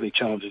if you're really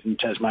talented in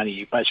Tasmania,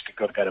 you basically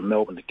got to go to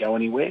Melbourne to go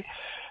anywhere.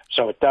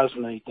 So it does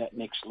need that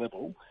next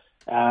level.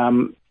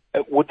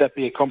 Would that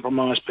be a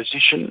compromised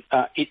position?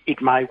 It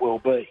may well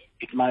be.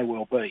 It may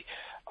well be.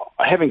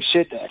 Having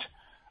said that,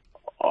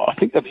 I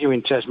think the view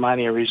in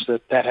Tasmania is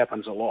that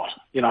happens a lot.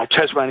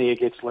 Tasmania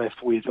gets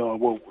left with,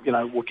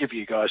 we'll give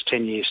you guys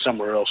 10 years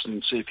somewhere else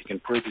and see if you can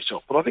prove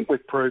yourself. But I think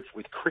we've proved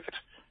with cricket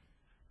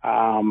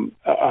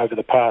over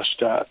the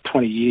past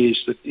 20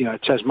 years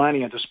that,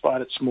 Tasmania,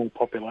 despite its small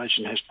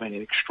population, has been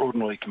an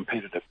extraordinarily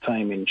competitive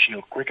team in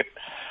Shield cricket.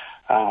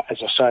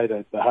 As I say,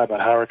 the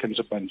Hobart Hurricanes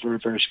have been very,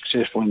 very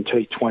successful in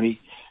T20.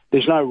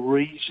 There's no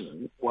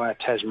reason why a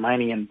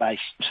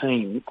Tasmanian-based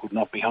team could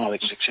not be highly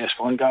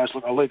successful. And guys,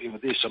 look, I'll leave you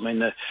with this.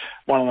 One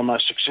of the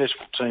most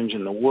successful teams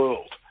in the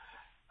world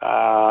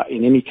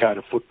in any code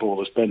of football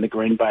has been the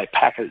Green Bay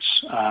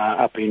Packers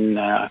up in,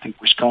 I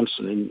think,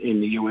 Wisconsin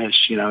in the US,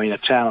 in a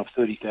town of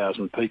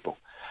 30,000 people.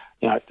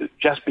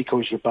 Just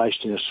because you're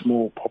based in a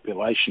small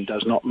population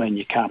does not mean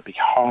you can't be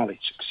highly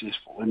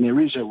successful. And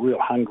there is a real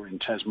hunger in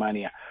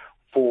Tasmania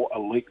for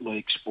elite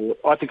league sport.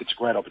 I think it's a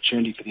great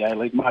opportunity for the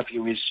A-League. My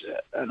view is,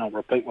 and I'll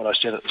repeat what I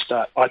said at the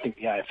start, I think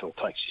the AFL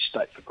takes this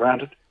state for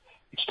granted.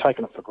 It's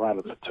taken it for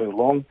granted for too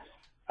long.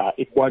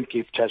 It won't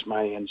give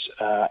Tasmanians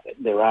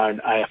their own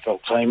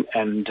AFL team,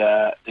 and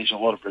there's a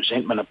lot of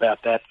resentment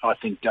about that. I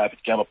think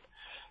David Gallop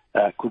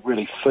could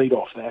really feed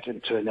off that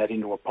and turn that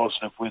into a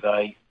positive with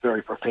a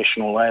very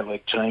professional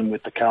A-League team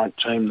with the current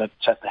team that's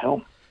at the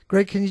helm.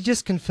 Greg, can you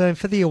just confirm,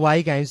 for the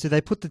away games, do they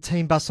put the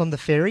team bus on the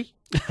ferry?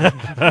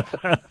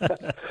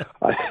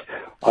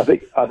 I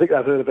think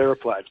I've heard of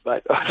aeroplanes,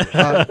 mate.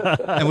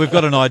 And we've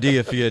got an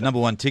idea for your number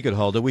one ticket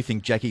holder. We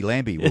think Jackie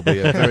Lambie will be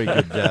a very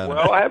good.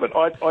 Well, I haven't.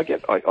 I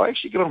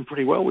actually get on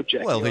pretty well with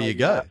Jackie. Well, there you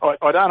go.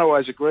 I don't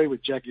always agree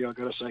with Jackie, I've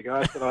got to say,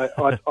 guys, but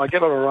I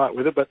get on all right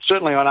with it. But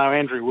certainly, I know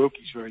Andrew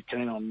Wilkie's very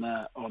keen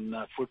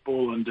on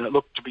football. And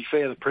look, to be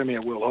fair, the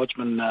Premier Will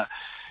Hodgman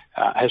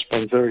has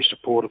been very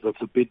supportive of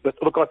the bid. But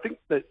look, I think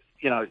that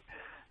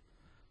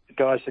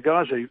the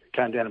guys who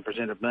came down and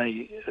presented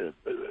me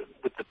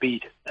with the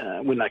bid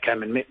when they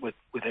came and met with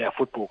our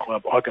football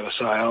club, I got to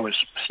say I was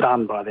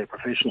stunned by their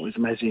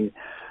professionalism. As in,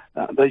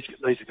 these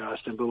are guys,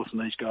 Tim Billis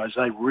and these guys,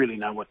 they really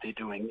know what they're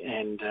doing,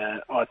 and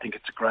I think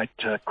it's a great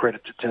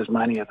credit to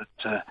Tasmania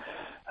that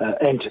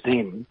and to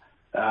them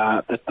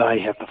that they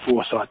have the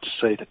foresight to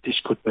see that this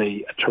could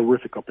be a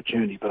terrific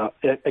opportunity. But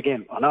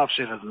again, I know I've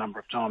said it a number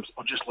of times.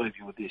 I'll just leave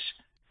you with this.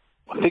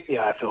 I think the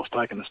AFL's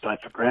taken the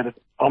state for granted.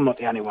 I'm not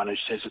the only one who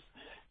says it.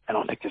 And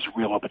I think there's a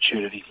real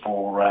opportunity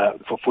for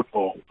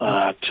football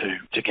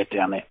to get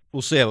down there.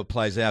 We'll see how it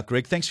plays out,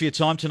 Greg. Thanks for your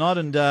time tonight,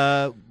 and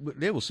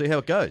we'll see how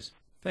it goes.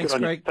 Thanks,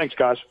 Greg. Thanks,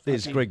 guys.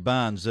 There's Greg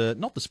Barnes,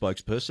 not the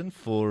spokesperson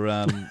for,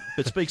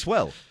 but speaks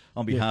well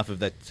on behalf of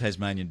that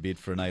Tasmanian bid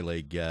for an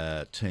A-League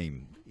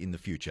team in the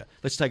future.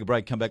 Let's take a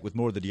break. Come back with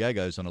more of the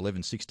Diegos on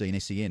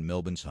 11:16 SEN,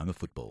 Melbourne's home of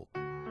football.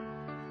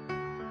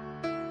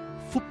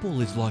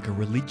 Football is like a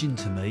religion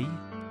to me.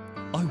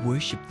 I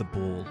worship the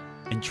ball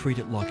and treat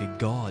it like a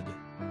god.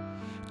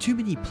 Too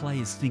many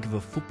players think of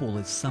a football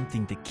as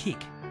something to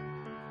kick.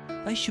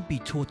 They should be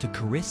taught to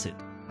caress it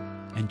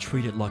and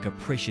treat it like a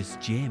precious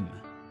gem.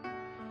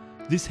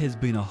 This has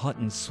been a hot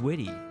and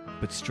sweaty,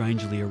 but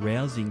strangely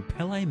arousing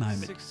Pele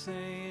moment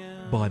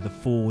by the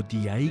Four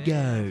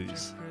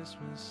Diegos.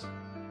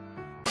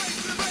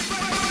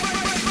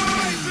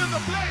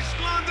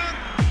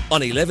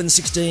 On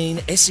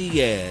 11:16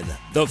 SEN,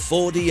 the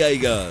Four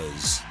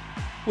Diegos.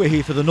 We're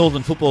here for the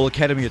Northern Football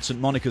Academy at St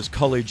Monica's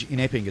College in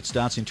Epping. It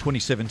starts in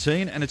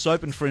 2017 and it's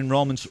open for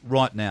enrolments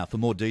right now. For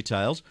more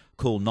details,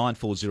 call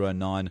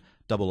 9409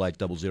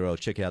 8800 or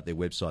check out their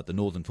website, the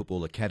Northern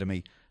Football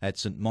Academy at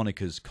St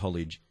Monica's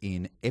College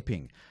in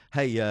Epping.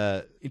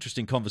 Hey,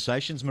 interesting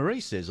conversations.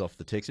 Marie says off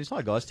the text,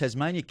 hi guys,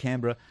 Tasmania,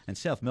 Canberra and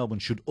South Melbourne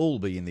should all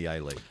be in the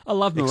A-League. I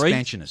love Marie.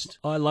 Expansionist.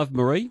 I love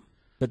Marie,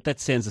 but that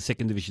sounds a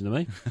second division to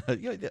me.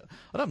 Yeah,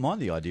 I don't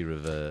mind the idea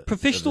of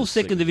Professional of a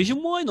second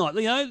division, why not?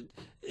 You know,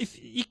 if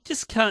you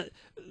just can't.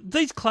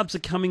 These clubs are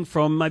coming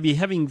from maybe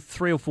having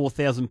 3,000 or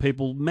 4,000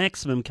 people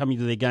maximum coming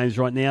to their games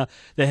right now.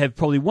 They have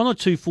probably 1 or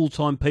 2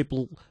 full-time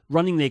people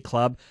running their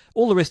club.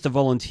 All the rest are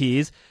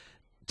volunteers.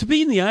 To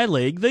be in the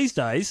A-League these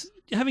days,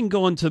 having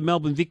gone to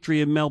Melbourne Victory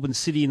and Melbourne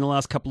City in the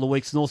last couple of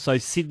weeks, and also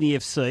Sydney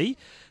FC,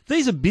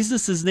 these are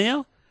businesses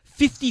now.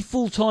 50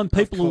 full-time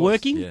people are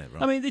working. Yeah,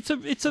 right. I mean, it's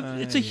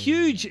a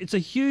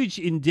huge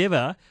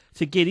endeavour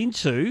to get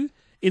into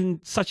in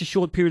such a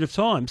short period of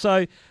time.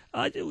 So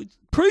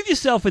prove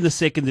yourself in the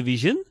second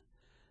division,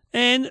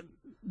 and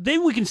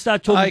then we can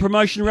start talking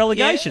promotion and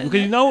relegation,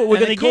 because you know what we're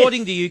going to get.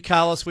 According to you,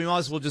 Carlos, we might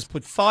as well just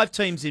put 5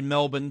 teams in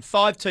Melbourne,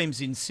 5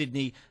 teams in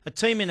Sydney, a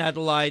team in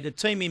Adelaide, a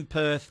team in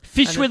Perth.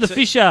 Fish where the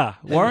fish are,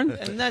 Warren.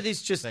 And that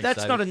is just, Thanks, that's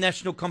David. not a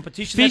national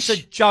competition. Fish, that's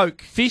a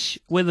joke. Fish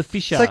where the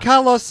fish are. So,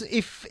 Carlos,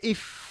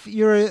 if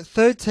you're a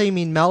third team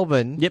in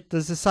Melbourne, Yep.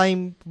 there's the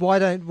same. Why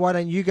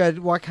don't you go?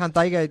 Why can't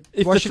they go?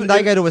 If Why the- shouldn't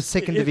they go to a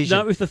second division?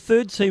 No, if the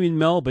third team in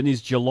Melbourne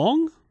is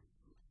Geelong,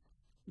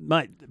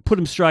 mate, put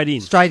them straight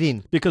in. Straight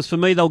in. Because for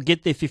me, they'll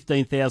get their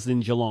 15,000 in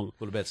Geelong.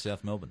 What about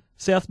South Melbourne?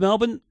 South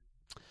Melbourne,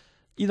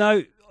 you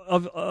know,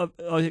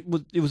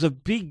 it was a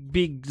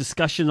big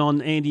discussion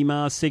on Andy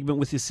Maher's segment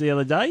with this the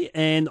other day,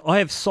 and I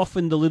have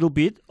softened a little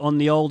bit on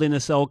the old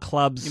NSL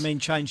clubs. You mean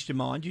changed your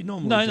mind? You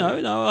normally No,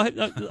 do.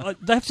 no.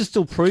 They have to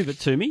still prove it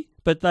to me.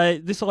 But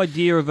this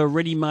idea of a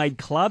ready-made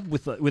club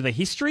with a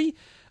history,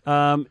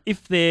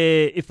 if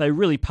they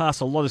really pass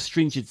a lot of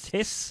stringent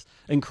tests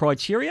and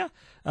criteria,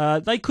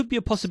 they could be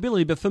a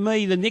possibility. But for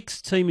me, the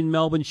next team in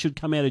Melbourne should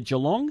come out of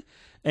Geelong.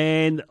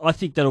 And I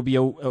think that'll be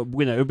a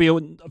winner. It'll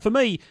be, for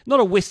me, not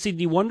a West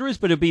Sydney Wanderers,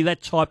 but it'll be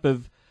that type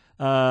of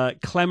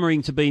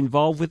clamouring to be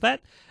involved with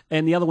that.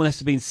 And the other one has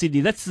to be in Sydney.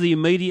 That's the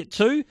immediate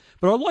two.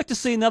 But I'd like to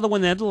see another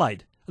one in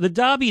Adelaide. The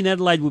derby in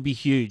Adelaide would be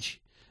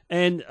huge.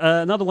 And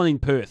another one in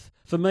Perth.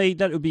 For me,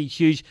 that would be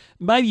huge.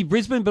 Maybe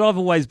Brisbane, but I've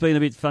always been a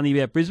bit funny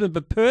about Brisbane.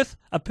 But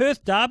a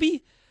Perth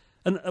derby?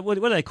 And what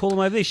do they call them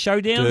over there?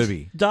 Showdowns?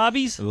 Derby.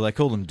 Derbies? Well, they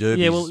call them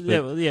derbies.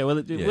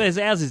 Whereas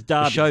ours is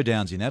derby. The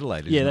Showdowns in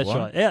Adelaide, isn't Yeah, it, that's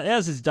Warren? right.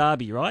 Ours is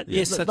derby, right?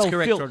 Yes, that's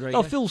correct, Rodrigo.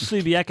 They'll fill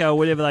Subiaco or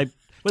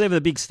whatever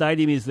the big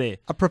stadium is there.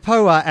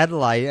 Apropos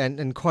Adelaide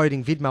and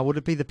quoting Vidmar, would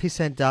it be the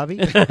Pissant Derby?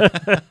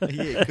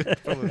 Yeah,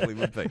 it probably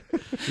would be.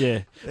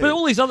 Yeah. But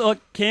all these other, like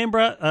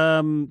Canberra,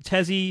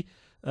 Tassie,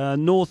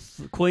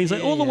 North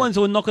Queensland, all the ones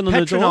who are knocking on the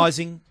door.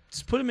 Patronising.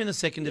 Just put them in the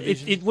second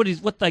division.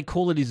 What they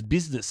call it is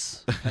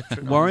business.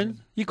 Warren,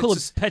 you call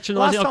it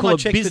patronising. Last I call time it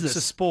checked, business. It's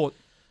a sport.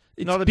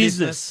 It's not a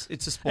business.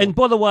 It's a sport. And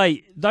by the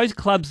way, those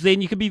clubs,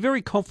 then you can be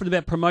very confident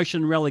about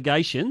promotion and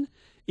relegation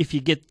if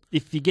you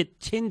get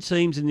 10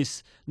 teams in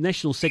this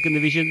national second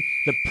division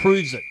that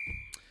proves it.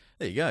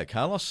 There you go,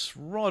 Carlos.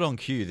 Right on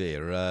cue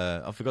there.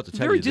 I forgot to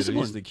tell Very you that it is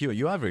disciplined. the Q.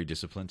 You are very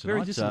disciplined tonight.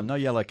 Very disciplined. No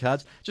yellow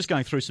cards. Just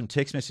going through some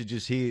text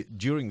messages here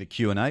during the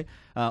Q&A.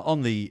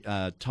 On the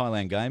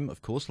Thailand game,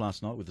 of course,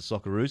 last night with the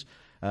Socceroos.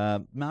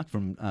 Mark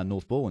from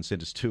North Balwyn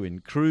sent us 2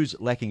 in. Cruz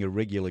lacking a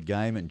regular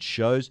game and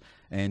shows,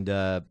 and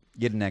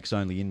Jedinak's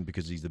only in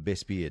because he's the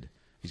best beard.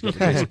 He's got the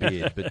best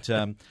beard. But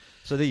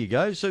so there you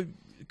go. So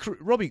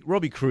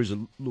Robbie Cruz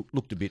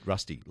looked a bit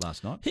rusty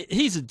last night.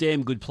 He's a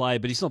damn good player,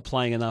 but he's not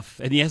playing enough,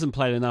 and he hasn't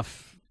played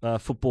enough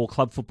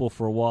club football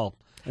for a while,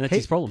 and that's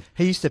his problem.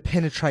 He used to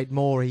penetrate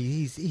more.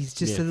 He's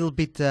just a little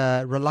bit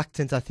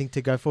reluctant, I think,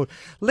 to go forward.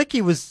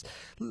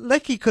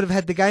 Lecky could have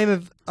had the game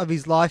of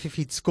his life if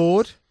he'd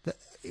scored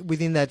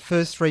within that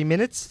first 3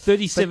 minutes.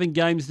 37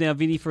 games now,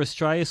 Vinny, for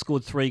Australia,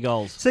 scored 3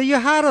 goals. So you're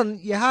hard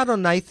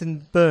on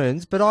Nathan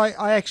Burns, but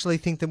I actually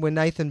think that when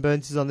Nathan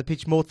Burns is on the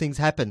pitch, more things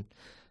happen.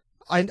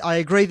 I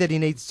agree that he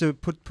needs to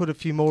put a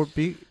few more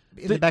in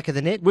the back of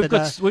the net. We've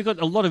got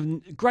a lot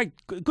of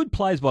good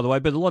players, by the way,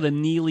 but a lot of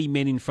nearly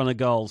men in front of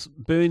goals.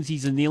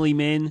 Burnsy's a nearly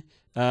man.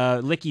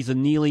 Lecky's a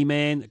nearly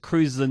man.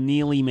 Cruz is a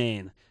nearly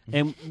man.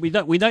 And we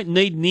don't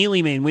need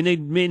nearly men. We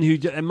need men who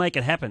make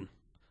it happen.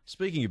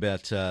 Speaking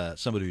about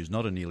somebody who's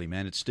not a nearly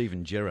man, it's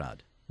Stephen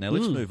Gerrard. Now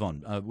let's move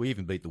on. We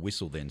even beat the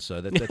whistle then,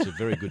 so that's a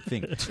very good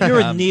thing.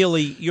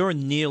 You're a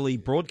nearly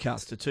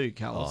broadcaster too,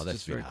 Carlos. Oh, that's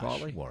just very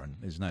quietly. Warren.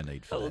 There's no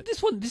need for that.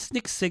 This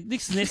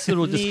next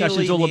little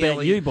discussion is all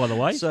about you, by the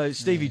way. So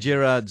Stevie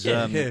Gerrard's.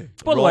 By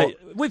the way,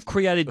 we've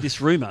created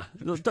this rumour.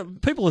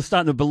 People are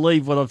starting to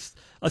believe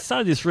I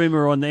started this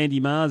rumour on Andy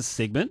Maher's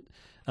segment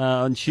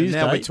on Tuesday.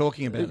 And now we're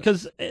talking about it.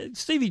 Because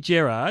Stevie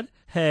Gerrard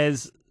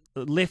has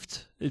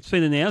left. It's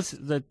been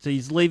announced that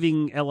he's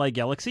leaving LA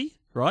Galaxy,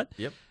 right?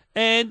 Yep.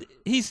 And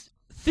he's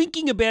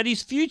thinking about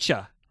his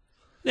future.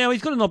 Now,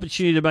 he's got an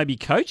opportunity to maybe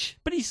coach,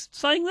 but he's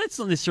saying that's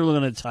not necessarily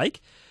going to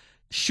take.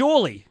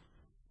 surely,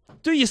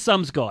 do your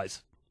sums,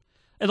 guys.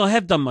 And I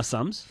have done my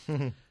sums.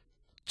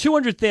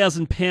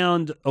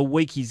 £200,000 a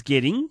week he's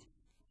getting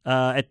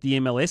at the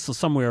MLS or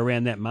somewhere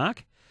around that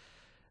mark.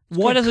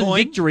 Why doesn't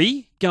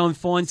Victory go and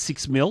find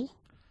 $6 million?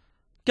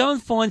 Go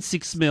and find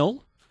 $6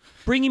 million.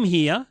 Bring him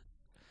here.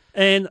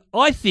 And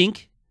I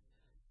think,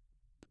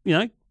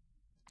 the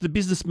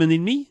businessman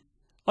in me,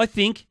 I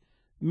think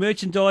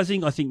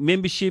merchandising, I think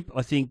membership,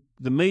 I think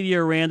the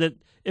media around it,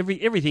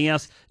 everything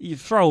else. You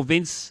throw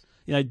events,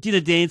 dinner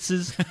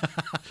dances.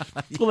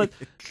 Well,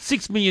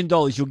 $6 million,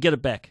 you'll get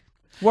it back.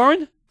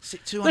 Warren,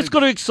 that's got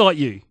to excite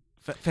you.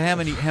 For how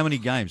many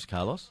games,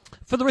 Carlos?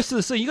 For the rest of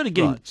the season, you've got to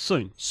get him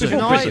soon.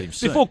 Soon.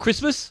 Before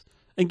Christmas,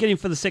 and get him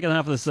for the second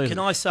half of the season. Can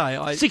I say...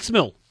 $6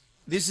 million.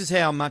 This is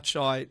how much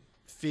I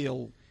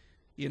feel,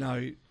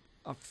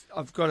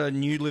 I've got a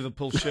new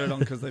Liverpool shirt on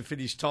because they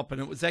finished top, and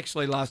it was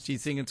actually last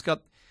year's thing. It's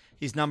got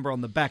his number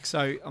on the back,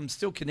 so I'm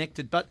still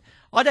connected. But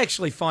I'd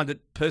actually find it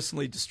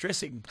personally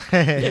distressing.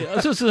 I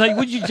was just saying,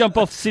 would you jump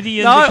off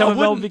City and become a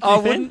Melbourne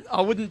Victory fan?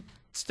 I wouldn't.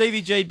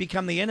 Stevie G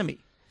become the enemy.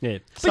 Yeah.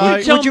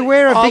 So would you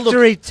wear a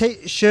Victory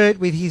shirt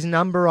with his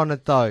number on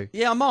it, though?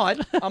 Yeah, I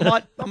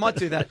might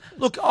do that.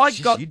 Look,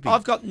 I've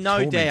got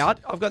no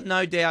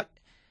doubt.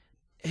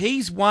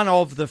 He's one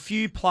of the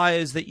few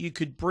players that you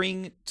could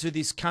bring to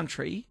this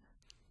country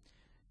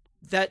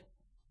that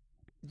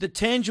the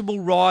tangible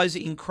rise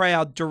in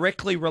crowd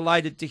directly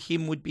related to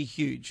him would be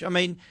huge. I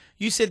mean,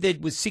 you said there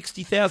was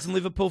 60,000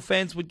 Liverpool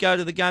fans would go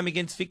to the game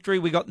against Victory.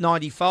 We got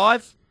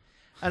 95.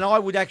 And I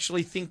would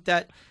actually think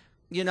that,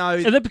 And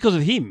that's because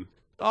of him.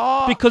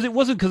 Oh, because it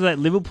wasn't because of that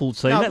Liverpool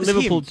team. No, that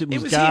Liverpool team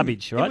was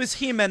garbage, right? It was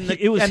him and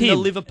the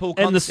Liverpool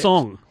concept. And the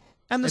song.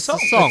 And the song.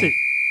 That's it.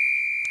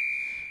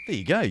 There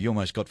you go. You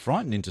almost got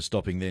frightened into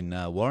stopping then,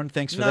 Warren.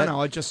 Thanks for that. No,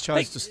 I just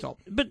chose to stop.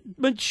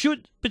 But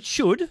should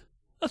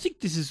I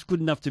think this is good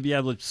enough to be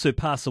able to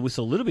surpass the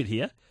whistle a little bit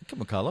here. Come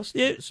on, Carlos.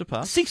 Yeah,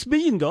 surpass. $6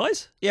 million,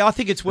 guys. Yeah, I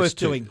think it's worth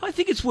doing. I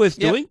think it's worth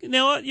doing.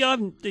 Now, I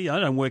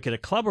don't work at a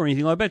club or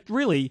anything like that. But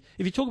really,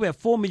 if you talk about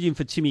 $4 million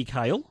for Timmy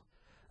Cahill,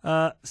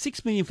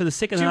 $6 million for the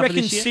second half of this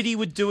year. Do you reckon City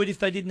would do it if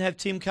they didn't have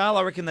Tim Cahill?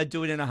 I reckon they'd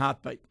do it in a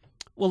heartbeat.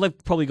 Well,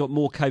 they've probably got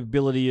more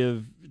capability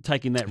of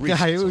taking that risk.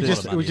 Yeah,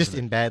 it would just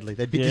end badly.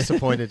 They'd be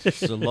disappointed.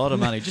 It's a lot of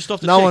money. Just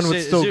off the no text, one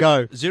would still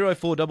go.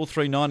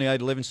 0433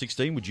 98 11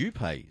 16. Would you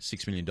pay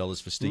 $6 million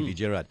for Stevie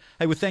Gerrard?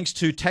 Hey, well, thanks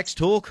to Tax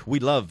Talk. We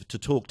love to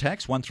talk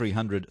tax.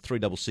 1300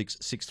 366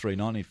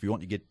 639. If you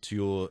want to get to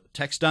your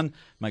tax done,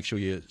 make sure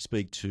you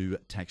speak to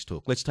Tax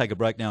Talk. Let's take a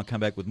break now and come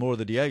back with more of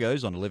the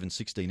Diegos on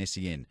 1116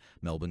 SEN,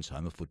 Melbourne's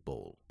home of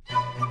football.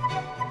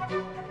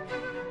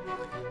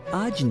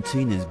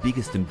 Argentina's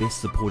biggest and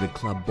best supported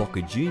club,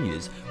 Boca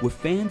Juniors, were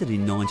founded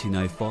in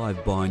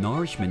 1905 by an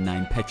Irishman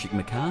named Patrick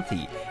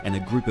McCarthy and a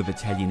group of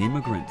Italian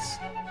immigrants.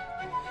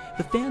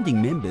 The founding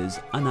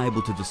members,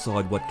 unable to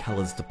decide what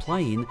colours to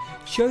play in,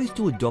 chose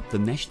to adopt the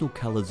national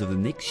colours of the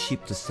next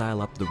ship to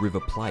sail up the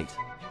River Plate.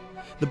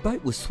 The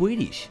boat was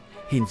Swedish,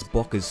 hence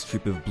Boca's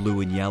strip of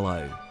blue and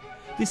yellow.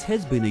 This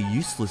has been a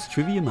useless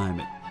trivia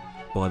moment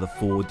by the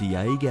Four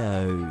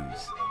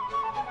Diegos.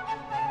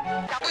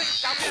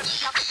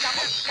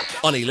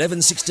 On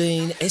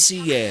 1116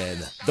 SEN,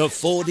 the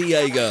Four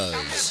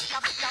Diegos.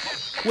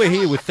 We're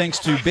here with thanks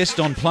to Best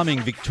On Plumbing,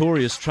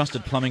 Victoria's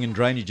trusted plumbing and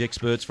drainage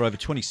experts for over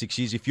 26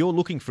 years. If you're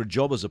looking for a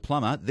job as a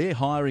plumber, they're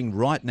hiring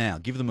right now.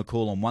 Give them a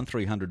call on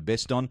 1300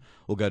 Best On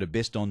or go to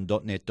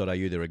beston.net.au.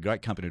 They're a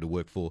great company to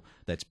work for.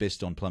 That's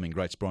Best On Plumbing,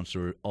 great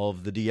sponsor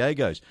of the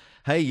Diegos.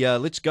 Hey,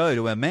 let's go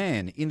to our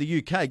man in the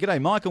UK. G'day,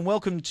 Mike, and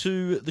welcome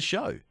to the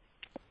show.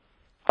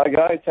 Hi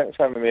guys, thanks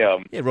for having me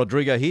on. Yeah,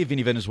 Rodrigo here,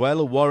 Vinny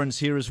Venezuela, Warren's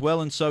here as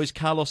well, and so is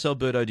Carlos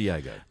Alberto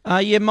Diego.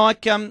 Yeah,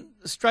 Mike.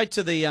 Straight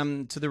to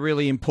the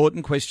really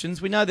important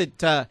questions. We know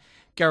that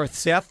Gareth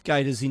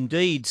Southgate has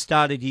indeed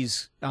started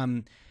his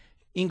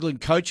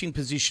England coaching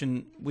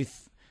position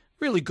with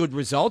really good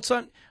results.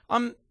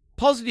 I'm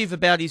positive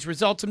about his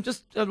results. I'm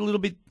just a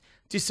little bit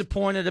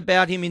disappointed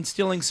about him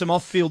instilling some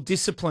off-field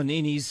discipline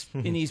in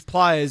his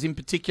players, in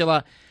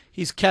particular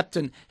his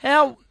captain.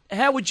 How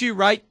would you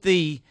rate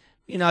the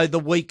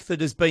week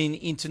that has been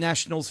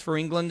internationals for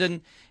England,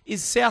 and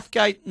is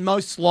Southgate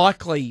most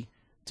likely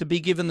to be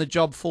given the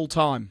job full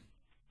time?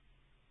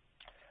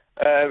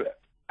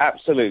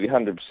 Absolutely,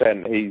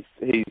 100%.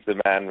 He's the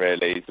man,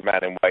 really. He's the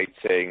man in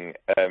waiting.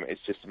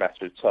 It's just a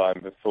matter of time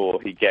before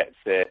he gets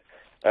it.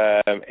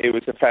 It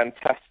was a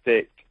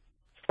fantastic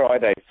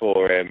Friday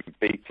for him.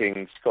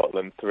 Beating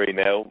Scotland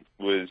 3-0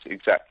 was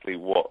exactly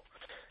what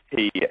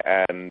he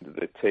and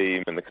the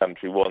team and the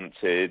country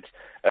wanted.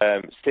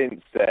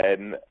 Since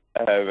then,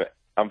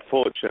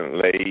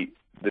 unfortunately,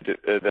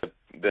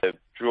 the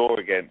draw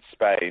against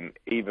Spain,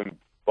 even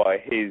by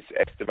his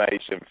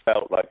estimation,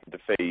 felt like a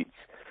defeat.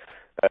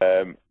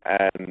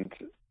 And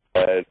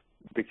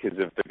because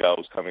of the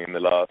goals coming in the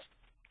last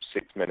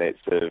 6 minutes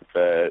of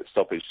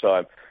stoppage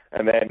time.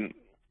 And then,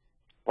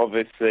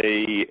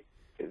 obviously,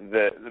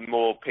 the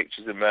more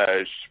pictures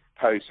emerged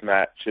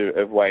post-match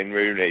of Wayne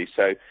Rooney.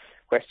 So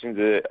questions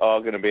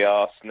are going to be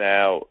asked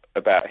now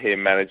about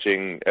him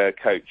managing,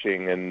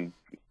 coaching and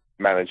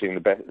managing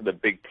the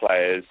big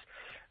players,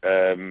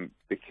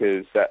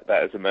 because that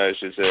has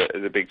emerged as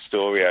a big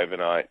story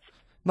overnight.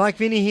 Mike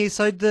Vinny here.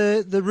 So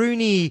the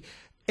Rooney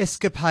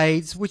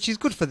escapades, which is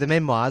good for the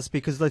memoirs,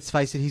 because let's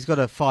face it, he's got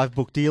a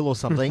 5-book deal or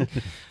something.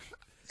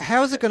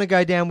 How is it going to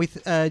go down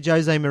with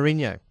Jose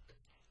Mourinho?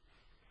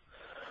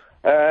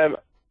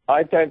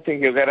 I don't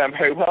think he'll go down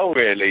very well,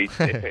 really,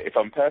 if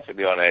I'm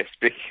perfectly honest,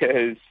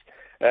 because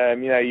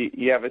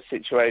you have a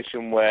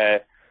situation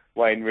where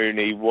Wayne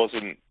Rooney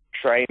wasn't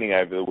training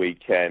over the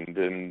weekend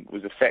and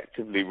was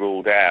effectively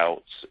ruled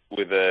out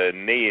with a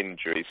knee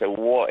injury. So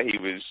why he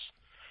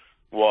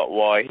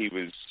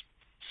was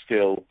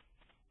still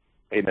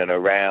in and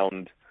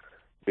around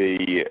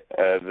the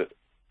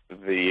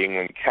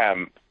England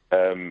camp,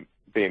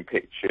 being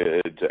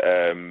pictured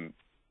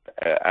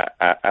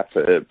at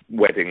a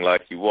wedding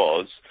like he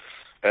was,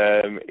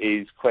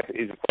 is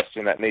a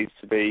question that needs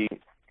to be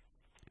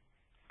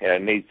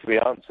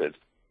answered.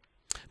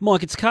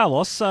 Mike, it's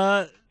Carlos.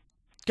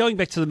 Going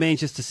back to the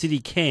Manchester City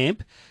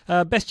camp,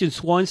 Bastian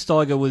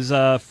Schweinsteiger was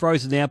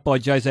frozen out by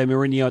Jose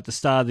Mourinho at the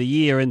start of the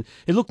year, and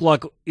it looked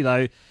like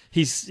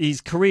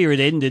his career had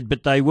ended,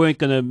 but they weren't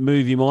going to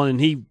move him on, and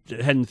he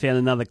hadn't found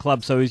another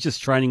club, so he's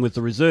just training with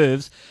the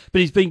reserves.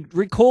 But he's been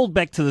recalled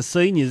back to the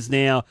seniors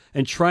now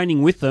and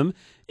training with them.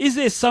 Is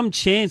there some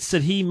chance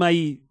that he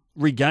may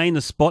regain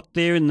a spot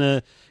there in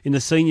the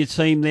senior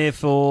team there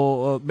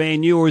for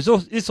Man U, or is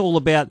this all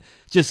about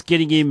just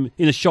getting him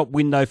in a shop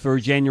window for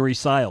a January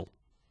sale?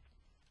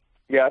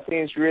 Yeah, I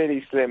think it's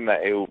really slim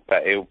that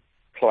he'll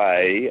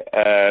play.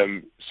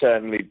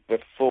 Certainly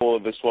before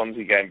the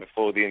Swansea game,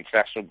 before the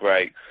international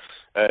break,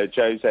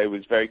 Jose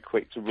was very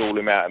quick to rule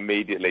him out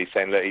immediately,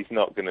 saying that he's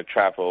not going to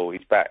travel.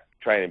 He's back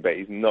training, but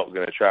he's not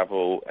going to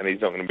travel, and he's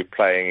not going to be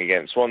playing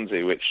against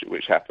Swansea,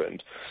 which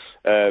happened.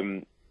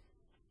 So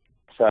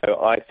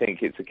I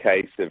think it's a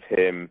case of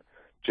him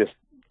just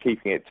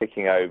keeping it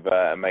ticking over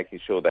and making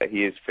sure that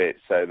he is fit,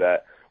 so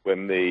that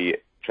when the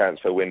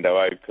transfer window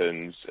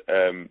opens,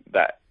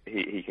 that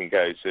he can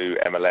go to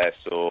MLS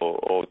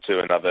or to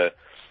another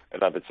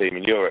team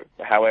in Europe.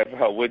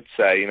 However, I would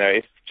say,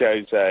 if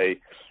Jose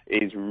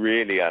is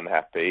really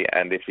unhappy,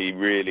 and if he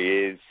really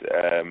is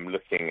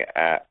looking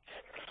at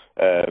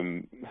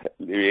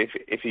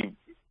if he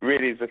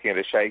really is looking at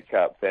a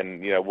shake-up,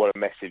 then what a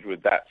message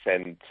would that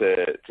send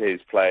to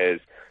his players,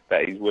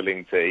 that he's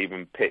willing to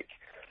even pick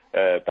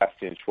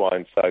Bastian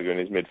Schweinsteiger in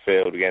his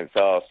midfield against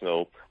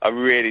Arsenal. I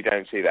really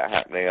don't see that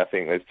happening. I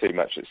think there's too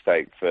much at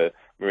stake for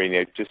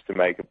Mourinho just to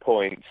make a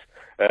point.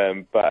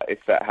 But if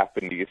that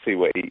happened, you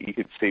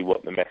could see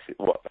what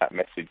that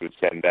message would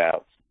send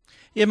out.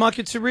 Yeah, Mike,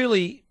 it's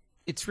really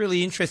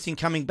interesting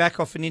coming back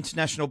off an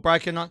international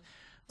break, and I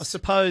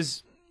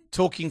suppose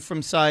talking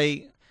from,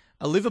 say,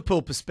 a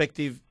Liverpool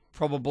perspective,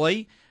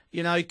 probably,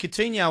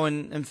 Coutinho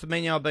and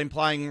Firmino have been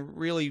playing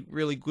really,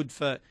 really good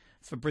for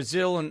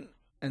Brazil,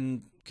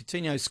 and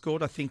Coutinho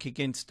scored, I think,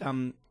 against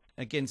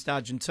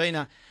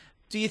Argentina.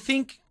 Do you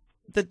think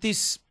that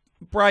this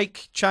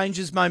break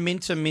changes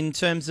momentum in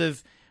terms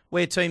of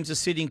where teams are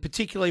sitting,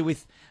 particularly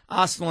with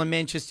Arsenal and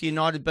Manchester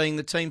United being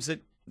the teams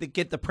that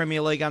get the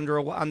Premier League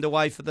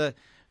underway for the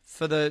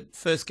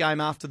first game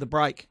after the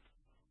break?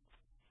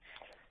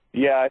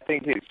 Yeah, I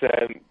think it's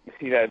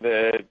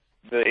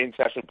the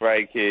international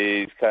break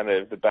is kind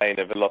of the bane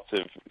of a lot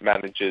of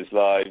managers'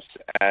 lives,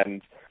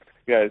 and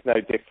it's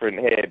no different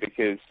here,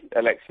 because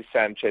Alexis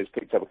Sanchez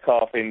picked up a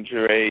calf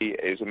injury.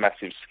 It was a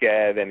massive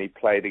scare. Then he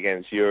played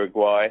against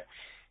Uruguay,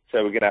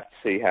 so we're going to have to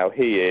see how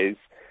he is.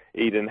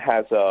 Eden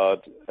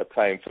Hazard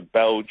playing for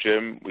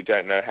Belgium. We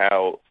don't know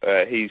how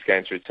he's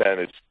going to return,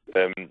 as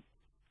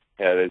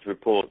there's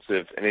reports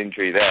of an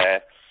injury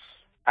there.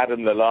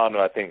 Adam Lallana,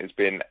 I think, has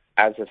been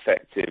as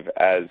effective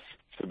as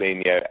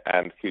Firmino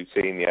and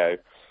Coutinho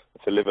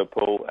for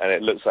Liverpool, and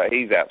it looks like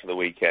he's out for the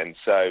weekend.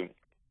 So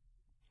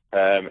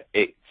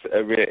it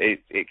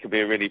could be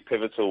a really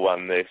pivotal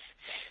one, this,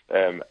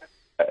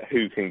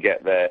 who can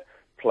get their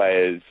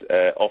players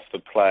off the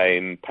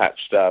plane,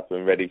 patched up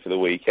and ready for the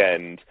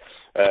weekend.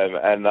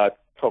 And I'd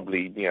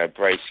probably,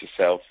 brace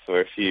yourself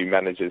for a few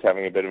managers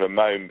having a bit of a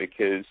moan,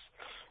 because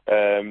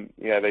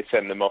they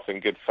send them off in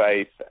good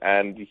faith,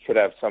 and you could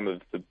have some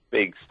of the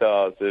big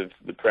stars of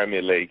the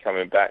Premier League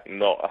coming back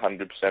not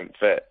 100%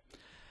 fit.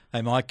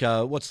 Hey, Mike,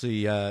 what's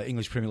the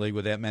English Premier League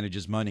without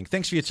managers moaning?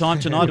 Thanks for your time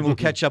tonight, and we'll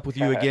catch up with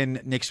you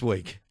again next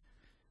week.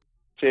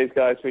 Cheers,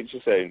 guys. Speak to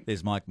you soon.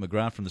 There's Mike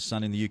McGrath from The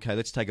Sun in the UK.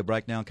 Let's take a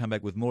break now and come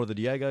back with more of the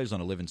Diegos on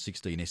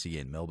 1116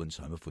 SEN, Melbourne's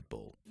home of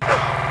football.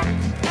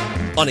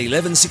 On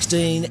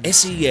 1116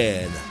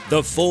 SEN,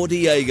 the Four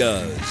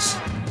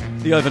Diegos.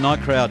 The overnight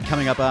crowd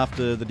coming up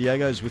after the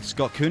Diegos with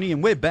Scott Cooney,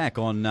 and we're back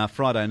on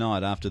Friday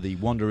night after the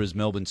Wanderers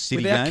Melbourne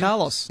City Without game.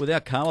 Carlos.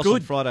 Without Carlos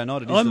Good. on Friday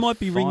night. It is I the might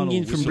be ringing final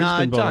in from whistle.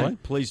 Brisbane, by the don't. way.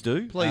 Please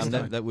do. Please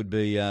do. That would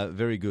be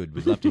very good.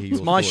 We'd love to hear your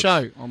It's my thoughts.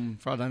 show on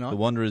Friday The night.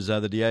 Wanderers,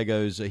 the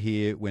Diegos are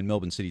here when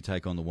Melbourne City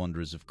take on the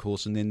Wanderers, of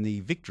course, and then the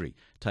Victory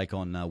take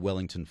on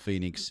Wellington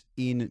Phoenix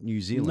in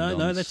New Zealand.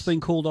 No, that's been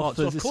called off.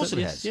 Of course it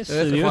has. Yes,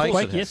 Earthquake. the Of course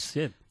earthquake. it has. Yes,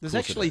 yeah. There's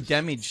course it actually has.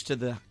 damage to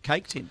the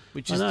cake tin,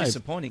 which I is know.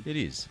 disappointing. It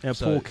is. Our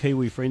So, poor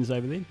Kiwi friends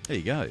over there. there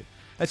you go.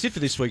 That's it for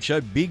this week's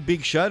show.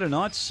 Big show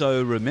tonight.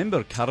 So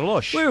remember,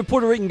 Carlos. Where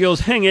Puerto Rican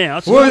girls hang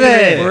out. We're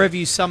there. Wherever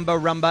you samba,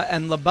 rumba,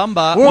 and la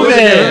bamba. We'll be there.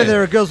 there. Wherever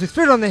there are girls with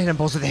fruit on their head and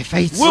balls on their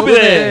feet. We'll be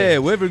We're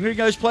there. Wherever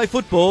gringos play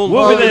football.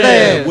 We'll be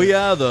there. We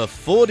are the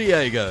Four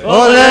Diegos.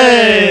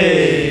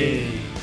 Olé!